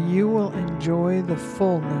will enjoy the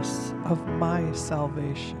fullness of my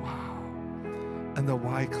salvation. Wow. And the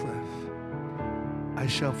Wycliffe, I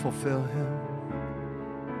shall fulfill him.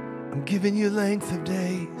 I'm giving you length of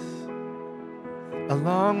days, a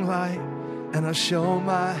long life, and I'll show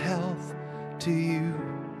my health to you.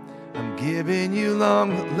 I'm giving you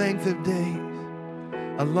long length of days,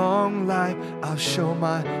 a long life, I'll show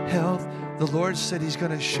my health. The Lord said he's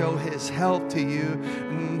going to show his health to you.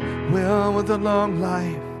 Well, with a long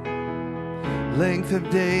life, length of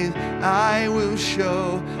days, I will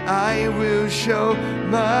show my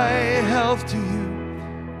health to you.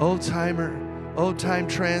 Old time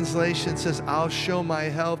translation says, I'll show my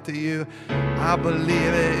health to you. I believe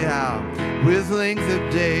it, yeah. With length of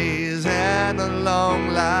days and a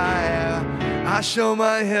long life, I show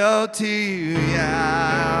my health to you,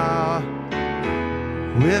 yeah.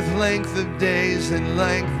 With length of days and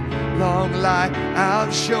long life,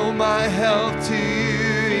 I'll show my health to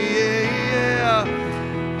you, yeah.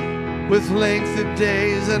 With length of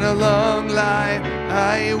days and a long life,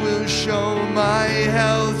 I will show my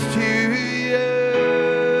health to you.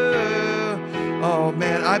 Oh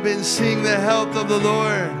man, I've been seeing the health of the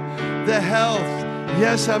Lord, the health.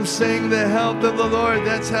 Yes, I'm saying the health of the Lord.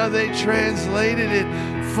 That's how they translated it.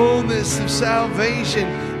 Fullness of salvation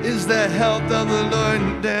is the health of the Lord.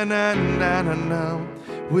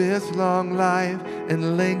 With long life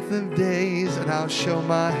and length of days, and I'll show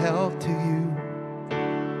my health to you.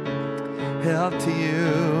 Health to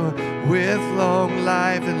you. With long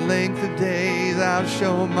life and length of days, I'll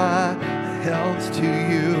show my health to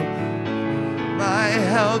you. My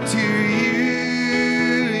health to you.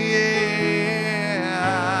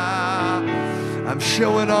 I'm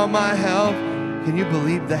showing all my health. Can you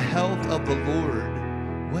believe the health of the Lord?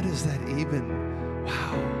 What is that even?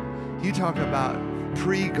 Wow. You talk about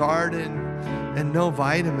pre-garden and no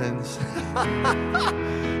vitamins.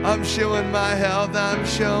 I'm showing my health. I'm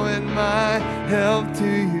showing my health to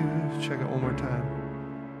you. Check it one more time.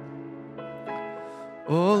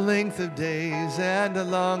 Oh, length of days and a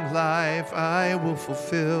long life I will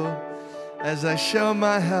fulfill as I show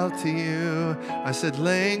my health to you. I said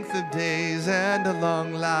length of days and a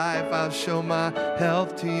long life, I'll show my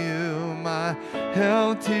health to you, my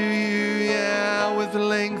health to you, yeah. With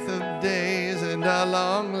length of days and a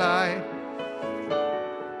long life,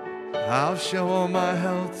 I'll show all my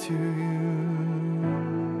health to you.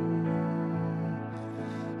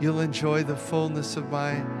 You'll enjoy the fullness of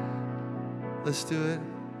my, let's do it.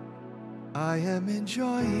 I am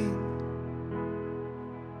enjoying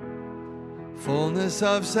fullness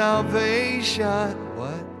of salvation.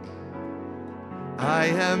 What? I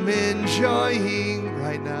am enjoying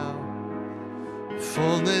right now.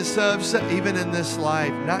 Fullness of, even in this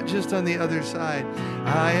life, not just on the other side.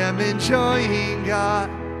 I am enjoying, God,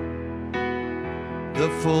 the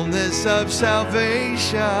fullness of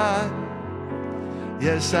salvation.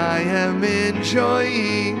 Yes, I am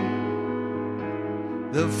enjoying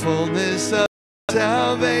the fullness of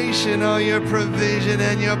salvation, all your provision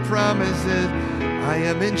and your promises. I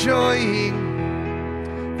am enjoying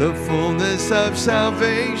the fullness of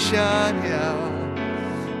salvation, yeah.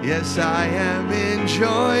 Yes, I am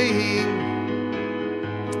enjoying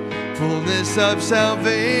fullness of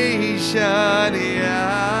salvation,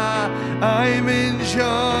 yeah. I'm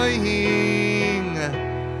enjoying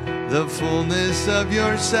the fullness of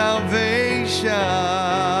your salvation.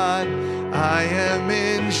 I am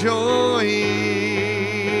enjoying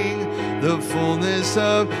the fullness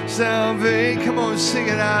of salvation. Come on, sing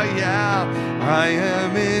it out, yeah. I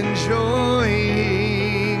am enjoying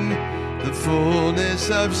the fullness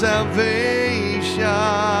of salvation.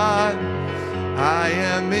 I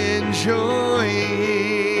am enjoying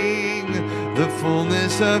the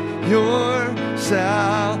fullness of your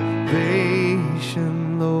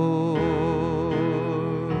salvation,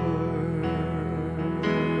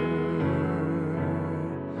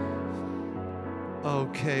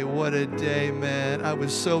 Okay, what a day, man. I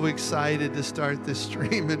was so excited to start the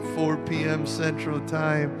stream at 4 p.m. Central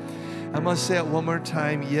Time. I must say it one more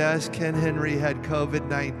time. Yes, Ken Henry had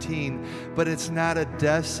COVID-19, but it's not a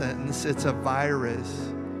death sentence, it's a virus.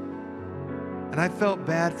 And I felt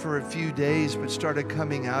bad for a few days, but started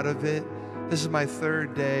coming out of it. This is my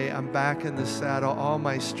third day. I'm back in the saddle, all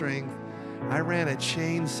my strength. I ran a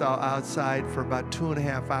chainsaw outside for about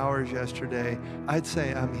 2.5 hours yesterday. I'd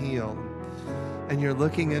say I'm healed. And you're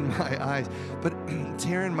looking in my eyes. But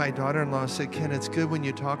Taryn, my daughter-in-law, said, Ken, it's good when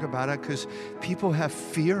you talk about it because people have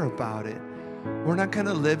fear about it. We're not going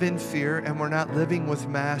to live in fear, and we're not living with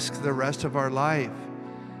masks the rest of our life.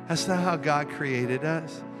 That's not how God created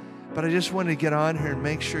us. But I just want to get on here and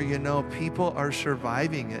make sure you know people are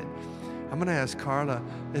surviving it. I'm going to ask Carla,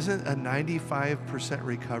 isn't a 95%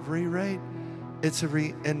 recovery rate?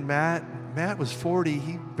 And Matt was 40.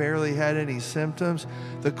 He barely had any symptoms.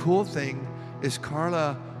 The cool thing is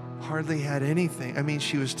Carla hardly had anything. I mean,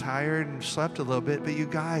 she was tired and slept a little bit, but you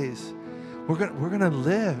guys, we're gonna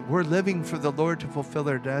live. We're living for the Lord to fulfill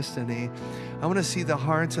our destiny. I want to see the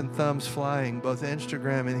hearts and thumbs flying, both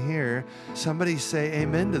Instagram and here. Somebody say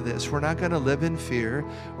amen to this. We're not gonna live in fear,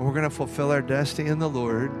 and we're gonna fulfill our destiny in the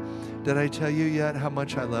Lord. Did I tell you yet how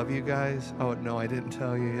much I love you guys? Oh, no, I didn't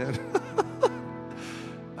tell you yet.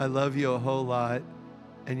 I love you a whole lot.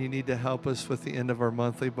 And you need to help us with the end of our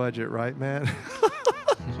monthly budget, right, Matt?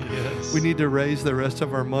 Yes. We need to raise the rest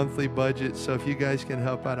of our monthly budget. So if you guys can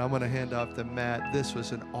help out, I'm going to hand off to Matt. This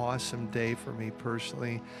was an awesome day for me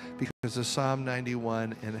personally because of Psalm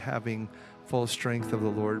 91 and having full strength of the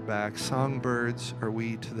Lord back. Songbirds are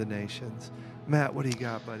we to the nations. Matt, what do you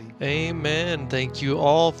got, buddy? Amen. Thank you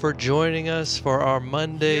all for joining us for our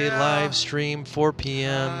Monday live stream, 4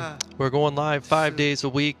 p.m. We're going live 5 days a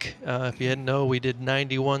week. If you didn't know, we did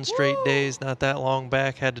 91 straight days not that long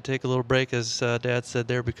back. Had to take a little break, as Dad said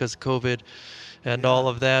there, because of COVID and all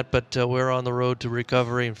of that. But we're on the road to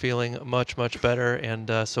recovery and feeling much, much better.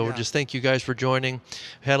 And so we just thank you guys for joining.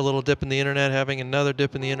 Had a little dip in the internet, having another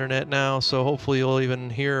dip in the internet now. So hopefully you'll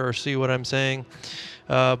even hear or see what I'm saying.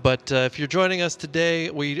 But if you're joining us today,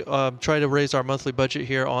 we try to raise our monthly budget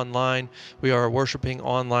here online. We are a worshiping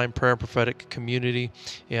online prayer and prophetic community,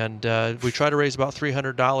 and we try to raise about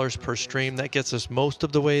 $300 per stream. That gets us most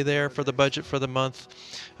of the way there for the budget for the month,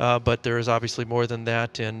 but there is obviously more than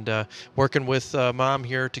that. And working with Mom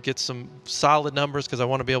here to get some solid numbers, because I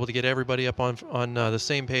want to be able to get everybody up on the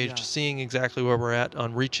same page, seeing exactly where we're at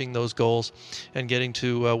on reaching those goals and getting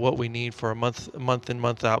to what we need for a month in,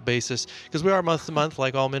 month out basis, because we are month to month.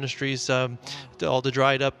 Like all ministries, all the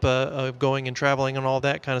dried up going and traveling and all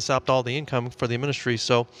that kind of stopped all the income for the ministry.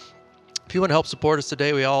 So if you want to help support us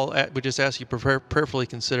today, we just ask you prayerfully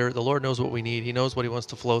consider it. The Lord knows what we need. He knows what He wants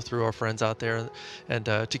to flow through our friends out there, and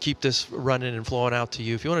to keep this running and flowing out to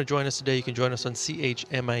you. If you want to join us today, you can join us on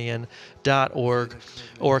chmin.org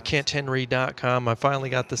or kenthenry.com. I finally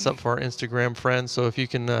got this up for our Instagram friends, so if you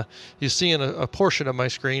can, you're seeing a portion of my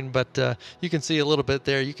screen, but you can see a little bit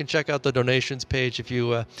there. You can check out the donations page if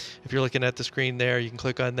you're looking at the screen there. You can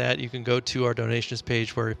click on that. You can go to our donations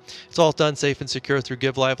page where it's all done safe and secure through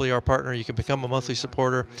Give Lively, our partner. You can become a monthly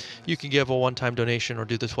supporter. You can give a one-time donation or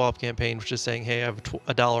do the 12 campaign, which is saying, hey, I have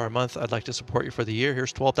 $1 a month. I'd like to support you for the year.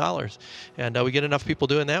 Here's $12. And we get enough people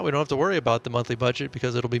doing that. We don't have to worry about the monthly budget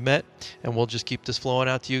because it'll be met, and we'll just keep this flowing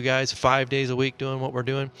out to you guys 5 days a week doing what we're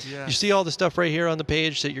doing. Yes. You see all the stuff right here on the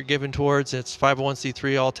page that you're giving towards. It's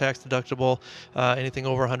 501c3, all tax deductible. Anything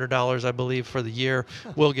over $100, I believe, for the year,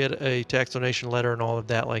 we'll get a tax donation letter and all of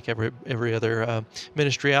that, like every other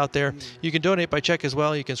ministry out there. You can donate by check as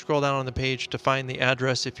well. You can scroll down on the page to find the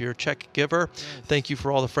address if you're a check giver. Thank you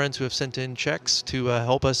for all the friends who have sent in checks to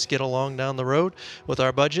help us get along down the road with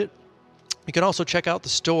our budget. You can also check out the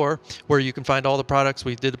store where you can find all the products.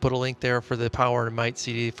 We did put a link there for the Power and Might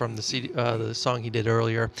CD from the song he did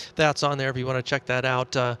earlier. That's on there if you want to check that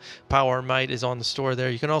out. Power and Might is on the store there.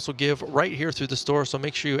 You can also give right here through the store, so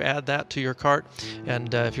make sure you add that to your cart.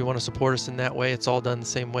 And if you want to support us in that way, it's all done the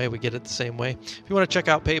same way. We get it the same way. If you want to check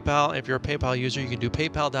out PayPal, if you're a PayPal user, you can do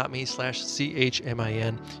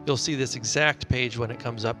paypal.me/CHMIN. You'll see this exact page when it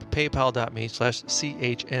comes up,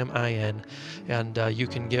 paypal.me/CHMIN. And you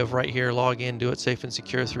can give right here, log in, do it safe and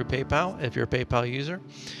secure through PayPal if you're a PayPal user.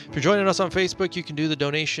 If you're joining us on Facebook, you can do the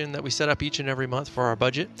donation that we set up each and every month for our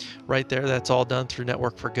budget. Right there, that's all done through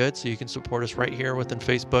Network for Good, so you can support us right here within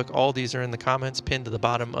Facebook. All these are in the comments pinned to the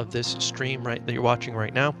bottom of this stream that you're watching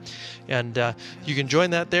right now. And you can join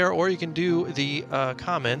that there, or you can do the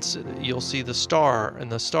comments. You'll see the star, and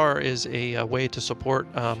the star is a way to support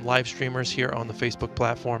live streamers here on the Facebook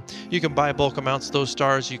platform. You can buy bulk amounts of those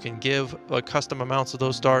stars. You can give custom amounts of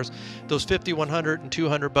those stars. Those those 50, 100, and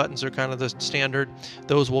 200 buttons are kind of the standard.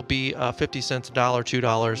 Those will be 50 cents, $1,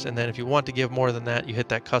 $2. And then if you want to give more than that, you hit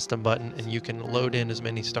that custom button and you can load in as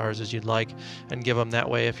many stars as you'd like and give them that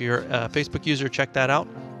way. If you're a Facebook user, check that out.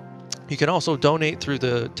 You can also donate through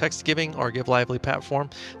the text giving or Give Lively platform.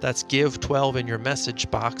 That's Give 12 in your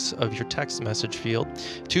message box of your text message field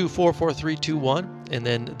to 44321, and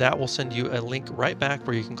then that will send you a link right back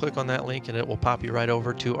where you can click on that link and it will pop you right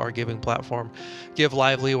over to our giving platform, Give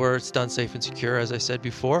Lively, where it's done safe and secure, as I said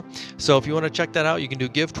before. So if you want to check that out, you can do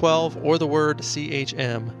Give 12 or the word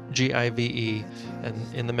CHMGIVE and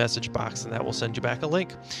in the message box, and that will send you back a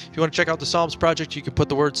link. If you want to check out the Psalms Project, you can put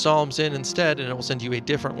the word Psalms in instead, and it will send you a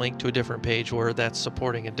different link to a different page where that's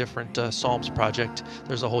supporting a different Psalms project.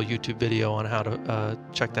 There's a whole YouTube video on how to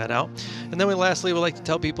check that out. And then we lastly would like to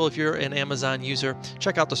tell people, if you're an Amazon user,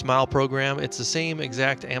 check out the Smile program. It's the same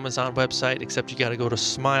exact Amazon website, except you got to go to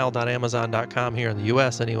smile.amazon.com here in the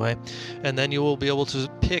US anyway, and then you will be able to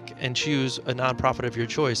pick and choose a nonprofit of your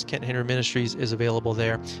choice. Kent Henry Ministries is available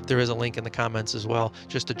there. There is a link in the comments as well,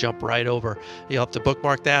 just to jump right over. You'll have to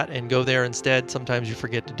bookmark that and go there instead. Sometimes you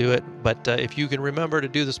forget to do it, but if you can remember to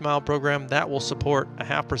do the Smile program, that will support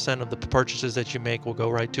 0.5% of the purchases that you make will go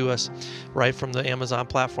right to us, right from the Amazon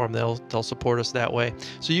platform. They'll support us that way.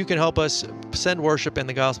 So you can help us send worship and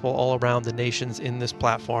the gospel all around the nations in this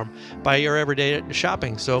platform by your everyday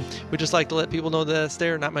shopping. So we just like to let people know that it's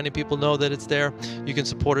there. Not many people know that it's there. You can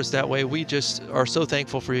support us that way. We just are so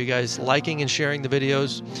thankful for you guys liking and sharing the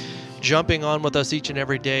videos, jumping on with us each and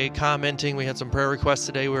every day, commenting. We had some prayer requests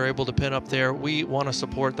today we were able to pin up there. We want to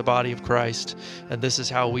support the body of Christ, and this is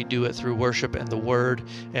how we do it, through worship and the Word.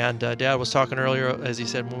 And Dad was talking earlier, as he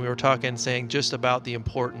said when we were talking, saying just about the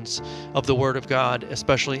importance of the Word of God,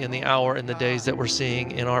 especially in the hour and the days that we're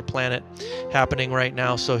seeing in our planet happening right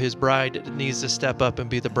now. So his bride needs to step up and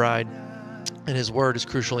be the bride, and his word is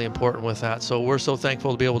crucially important with that. So we're so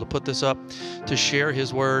thankful to be able to put this up, to share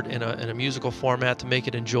his word in a musical format, to make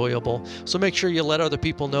it enjoyable. So make sure you let other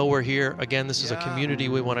people know we're here. Again, this is a community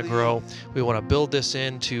we want to grow. We want to build this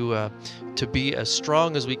in to be as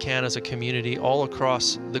strong as we can as a community all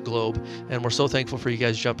across the globe. And we're so thankful for you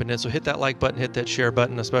guys jumping in. So hit that like button, hit that share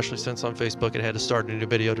button, especially since on Facebook it had to start a new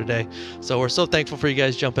video today. So we're so thankful for you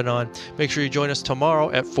guys jumping on. Make sure you join us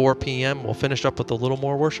tomorrow at 4 p.m. We'll finish up with a little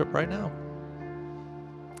more worship right now.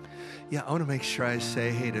 Yeah, I want to make sure I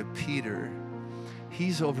say hey to Peter.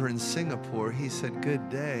 He's over in Singapore. He said, good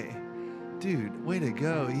day. Dude, way to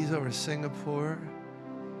go. He's over in Singapore.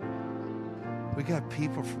 We got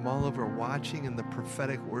people from all over watching in the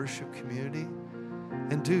prophetic worship community.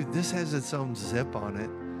 And dude, this has its own zip on it.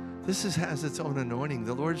 This has its own anointing.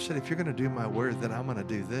 The Lord said, if you're going to do my word, then I'm going to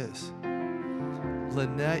do this.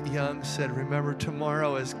 Lynette Young said, remember,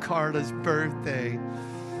 tomorrow is Carla's birthday.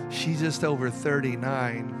 She's just over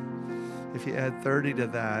 39. If you add 30 to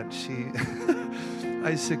that,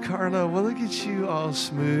 I said, Carla, well, look at you all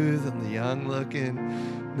smooth and young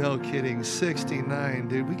looking. No kidding, 69,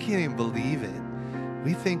 dude. We can't even believe it.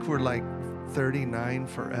 We think we're like 39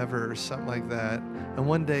 forever or something like that. And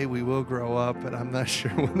one day we will grow up, but I'm not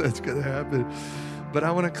sure when that's going to happen. But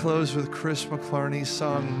I want to close with Chris McClarney's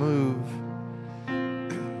song, Move.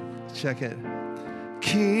 Check it.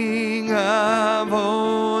 King of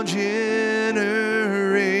all generations,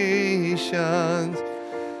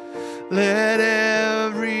 let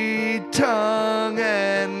every tongue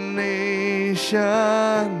and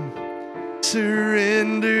nation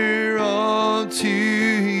surrender all to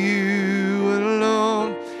you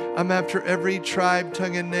alone. I'm after every tribe,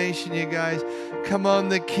 tongue, and nation, you guys. Come on,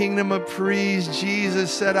 the kingdom of priests.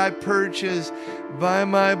 Jesus said, I purchase by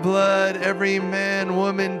my blood every man,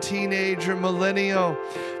 woman, teenager, millennial,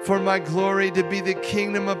 for my glory, to be the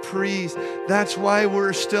kingdom of priests. That's why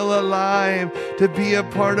we're still alive, to be a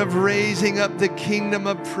part of raising up the kingdom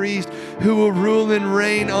of priests who will rule and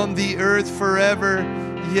reign on the earth forever.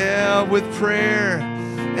 Yeah, with prayer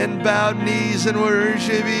and bowed knees and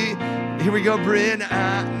worship. Here we go, Bryn.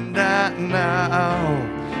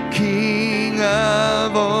 Now. King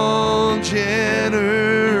of all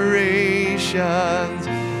generations,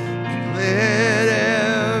 let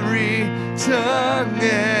every tongue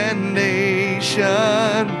and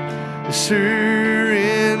nation surrender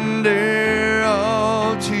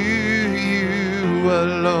all to you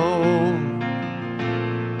alone.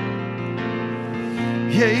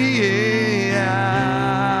 Yeah.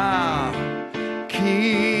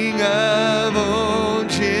 King of all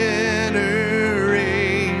generations,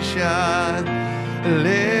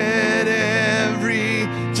 let every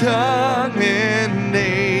tongue and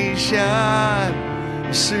nation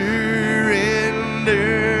surrender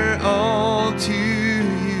all to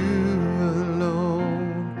you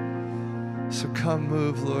alone. So come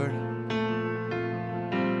move, Lord.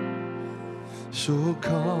 So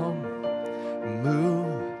come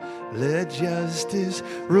move. Let justice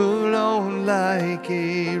roll on like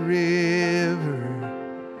a river.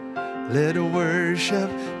 Let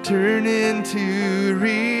worship turn into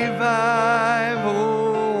revival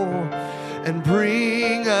and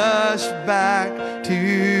bring us back to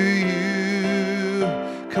you.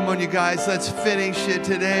 Come on, you guys, let's finish it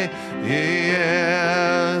today.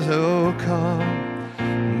 Yes, oh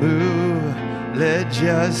come, move. Let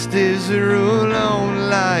justice roll on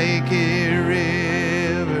like a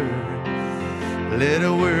river. Let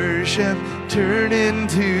worship turn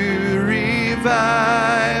into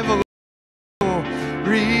revival.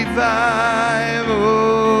 Revival,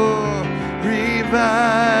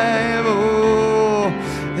 revival,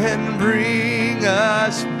 and bring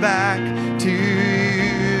us back to you.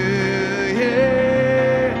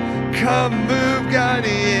 Yeah. Come move, God,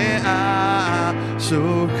 yeah.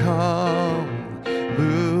 So come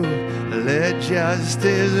move. Let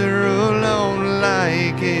justice roll on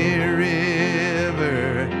like a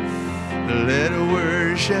river. Let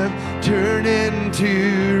worship turn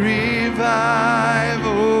into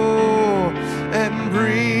revival and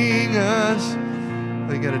bring us.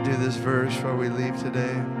 We got to do this verse before we leave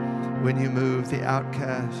today. When you move, the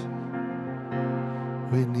outcast.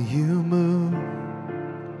 When you move,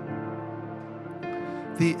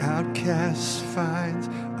 the outcast finds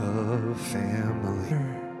a family.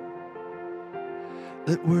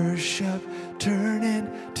 Let worship turn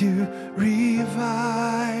into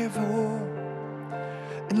revival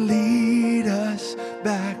and lead us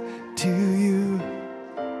back to you.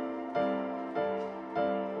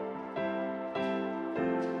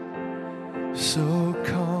 So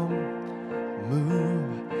come,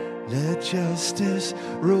 move, let justice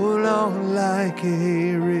roll on like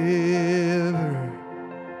a river.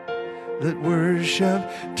 Let worship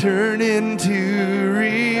turn into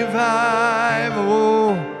revival.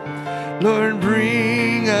 Lord,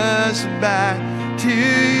 bring us back to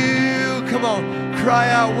you. Come on,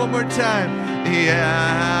 cry out one more time. Yeah,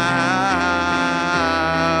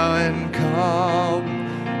 and come,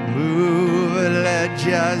 move, let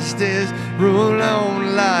justice roll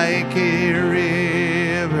on like a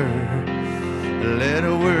river. Let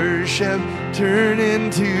worship turn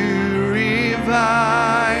into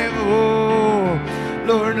revival.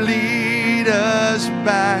 Lord, lead us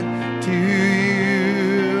back to you.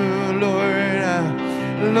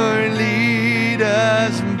 Lord, lead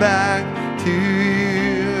us back to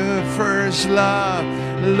you. First love,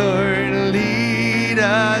 Lord, lead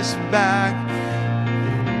us back.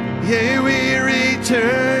 Yeah, we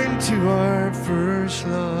return to our first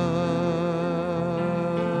love.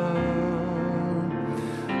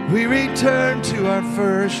 We return to our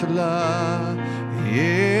first love.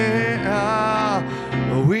 Yeah,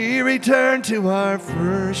 we return to our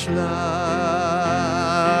first love.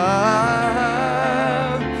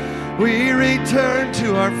 We return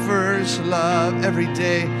to our first love every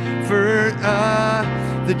day. For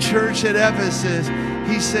the church at Ephesus,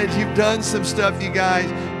 he said, you've done some stuff, you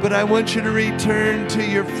guys, but I want you to return to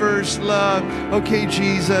your first love. Okay,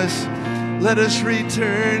 Jesus, let us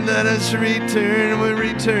return, we're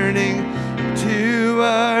returning to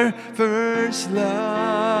our first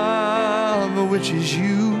love, which is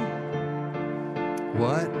you.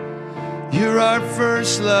 What? You're our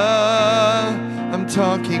first love. I'm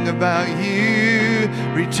talking about you,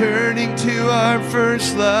 returning to our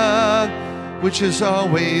first love, which has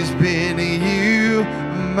always been you,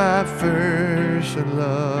 my first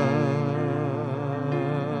love.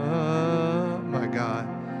 My God,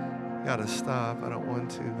 gotta stop. I don't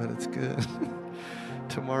want to, but it's good.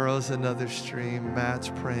 Tomorrow's another stream. Matt's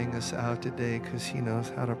praying us out today because he knows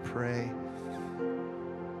how to pray.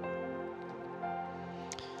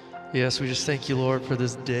 Yes, we just thank you, Lord, for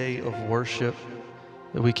this day of worship,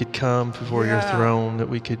 that we could come before your throne, that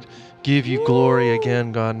we could give you glory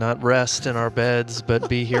again, God, not rest in our beds, but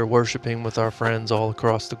be here worshiping with our friends all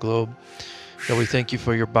across the globe. God, we thank you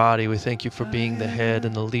for your body. We thank you for being the head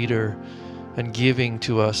and the leader and giving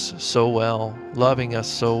to us so well, loving us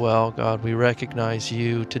so well, God. We recognize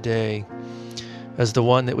you today as the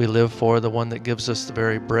one that we live for, the one that gives us the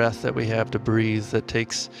very breath that we have to breathe, that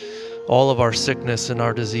takes all of our sickness and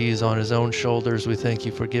our disease on his own shoulders. We thank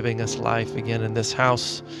you for giving us life again in this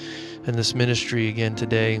house and this ministry again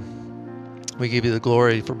today. We give you the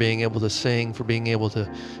glory for being able to sing, for being able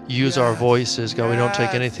to use our voices. God, we don't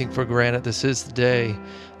take anything for granted. This is the day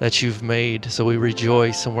that you've made, so we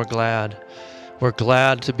rejoice and we're glad. We're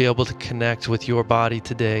glad to be able to connect with your body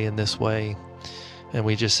today in this way. And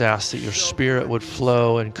we just ask that your spirit would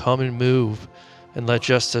flow and come and move And let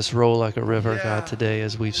justice roll like a river, Yeah. God, today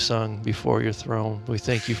as we've sung before your throne. We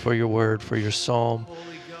thank you for your word, for your psalm,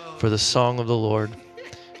 for the song of the Lord.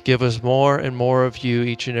 Give us more and more of you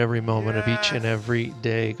each and every moment of each and every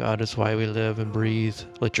day. God, is why we live and breathe.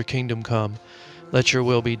 Let your kingdom come. Let your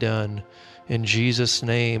will be done. In Jesus'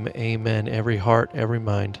 name, amen. Every heart, every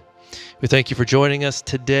mind. We thank you for joining us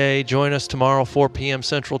today. Join us tomorrow, 4 p.m.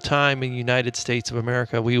 Central Time in the United States of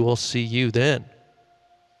America. We will see you then.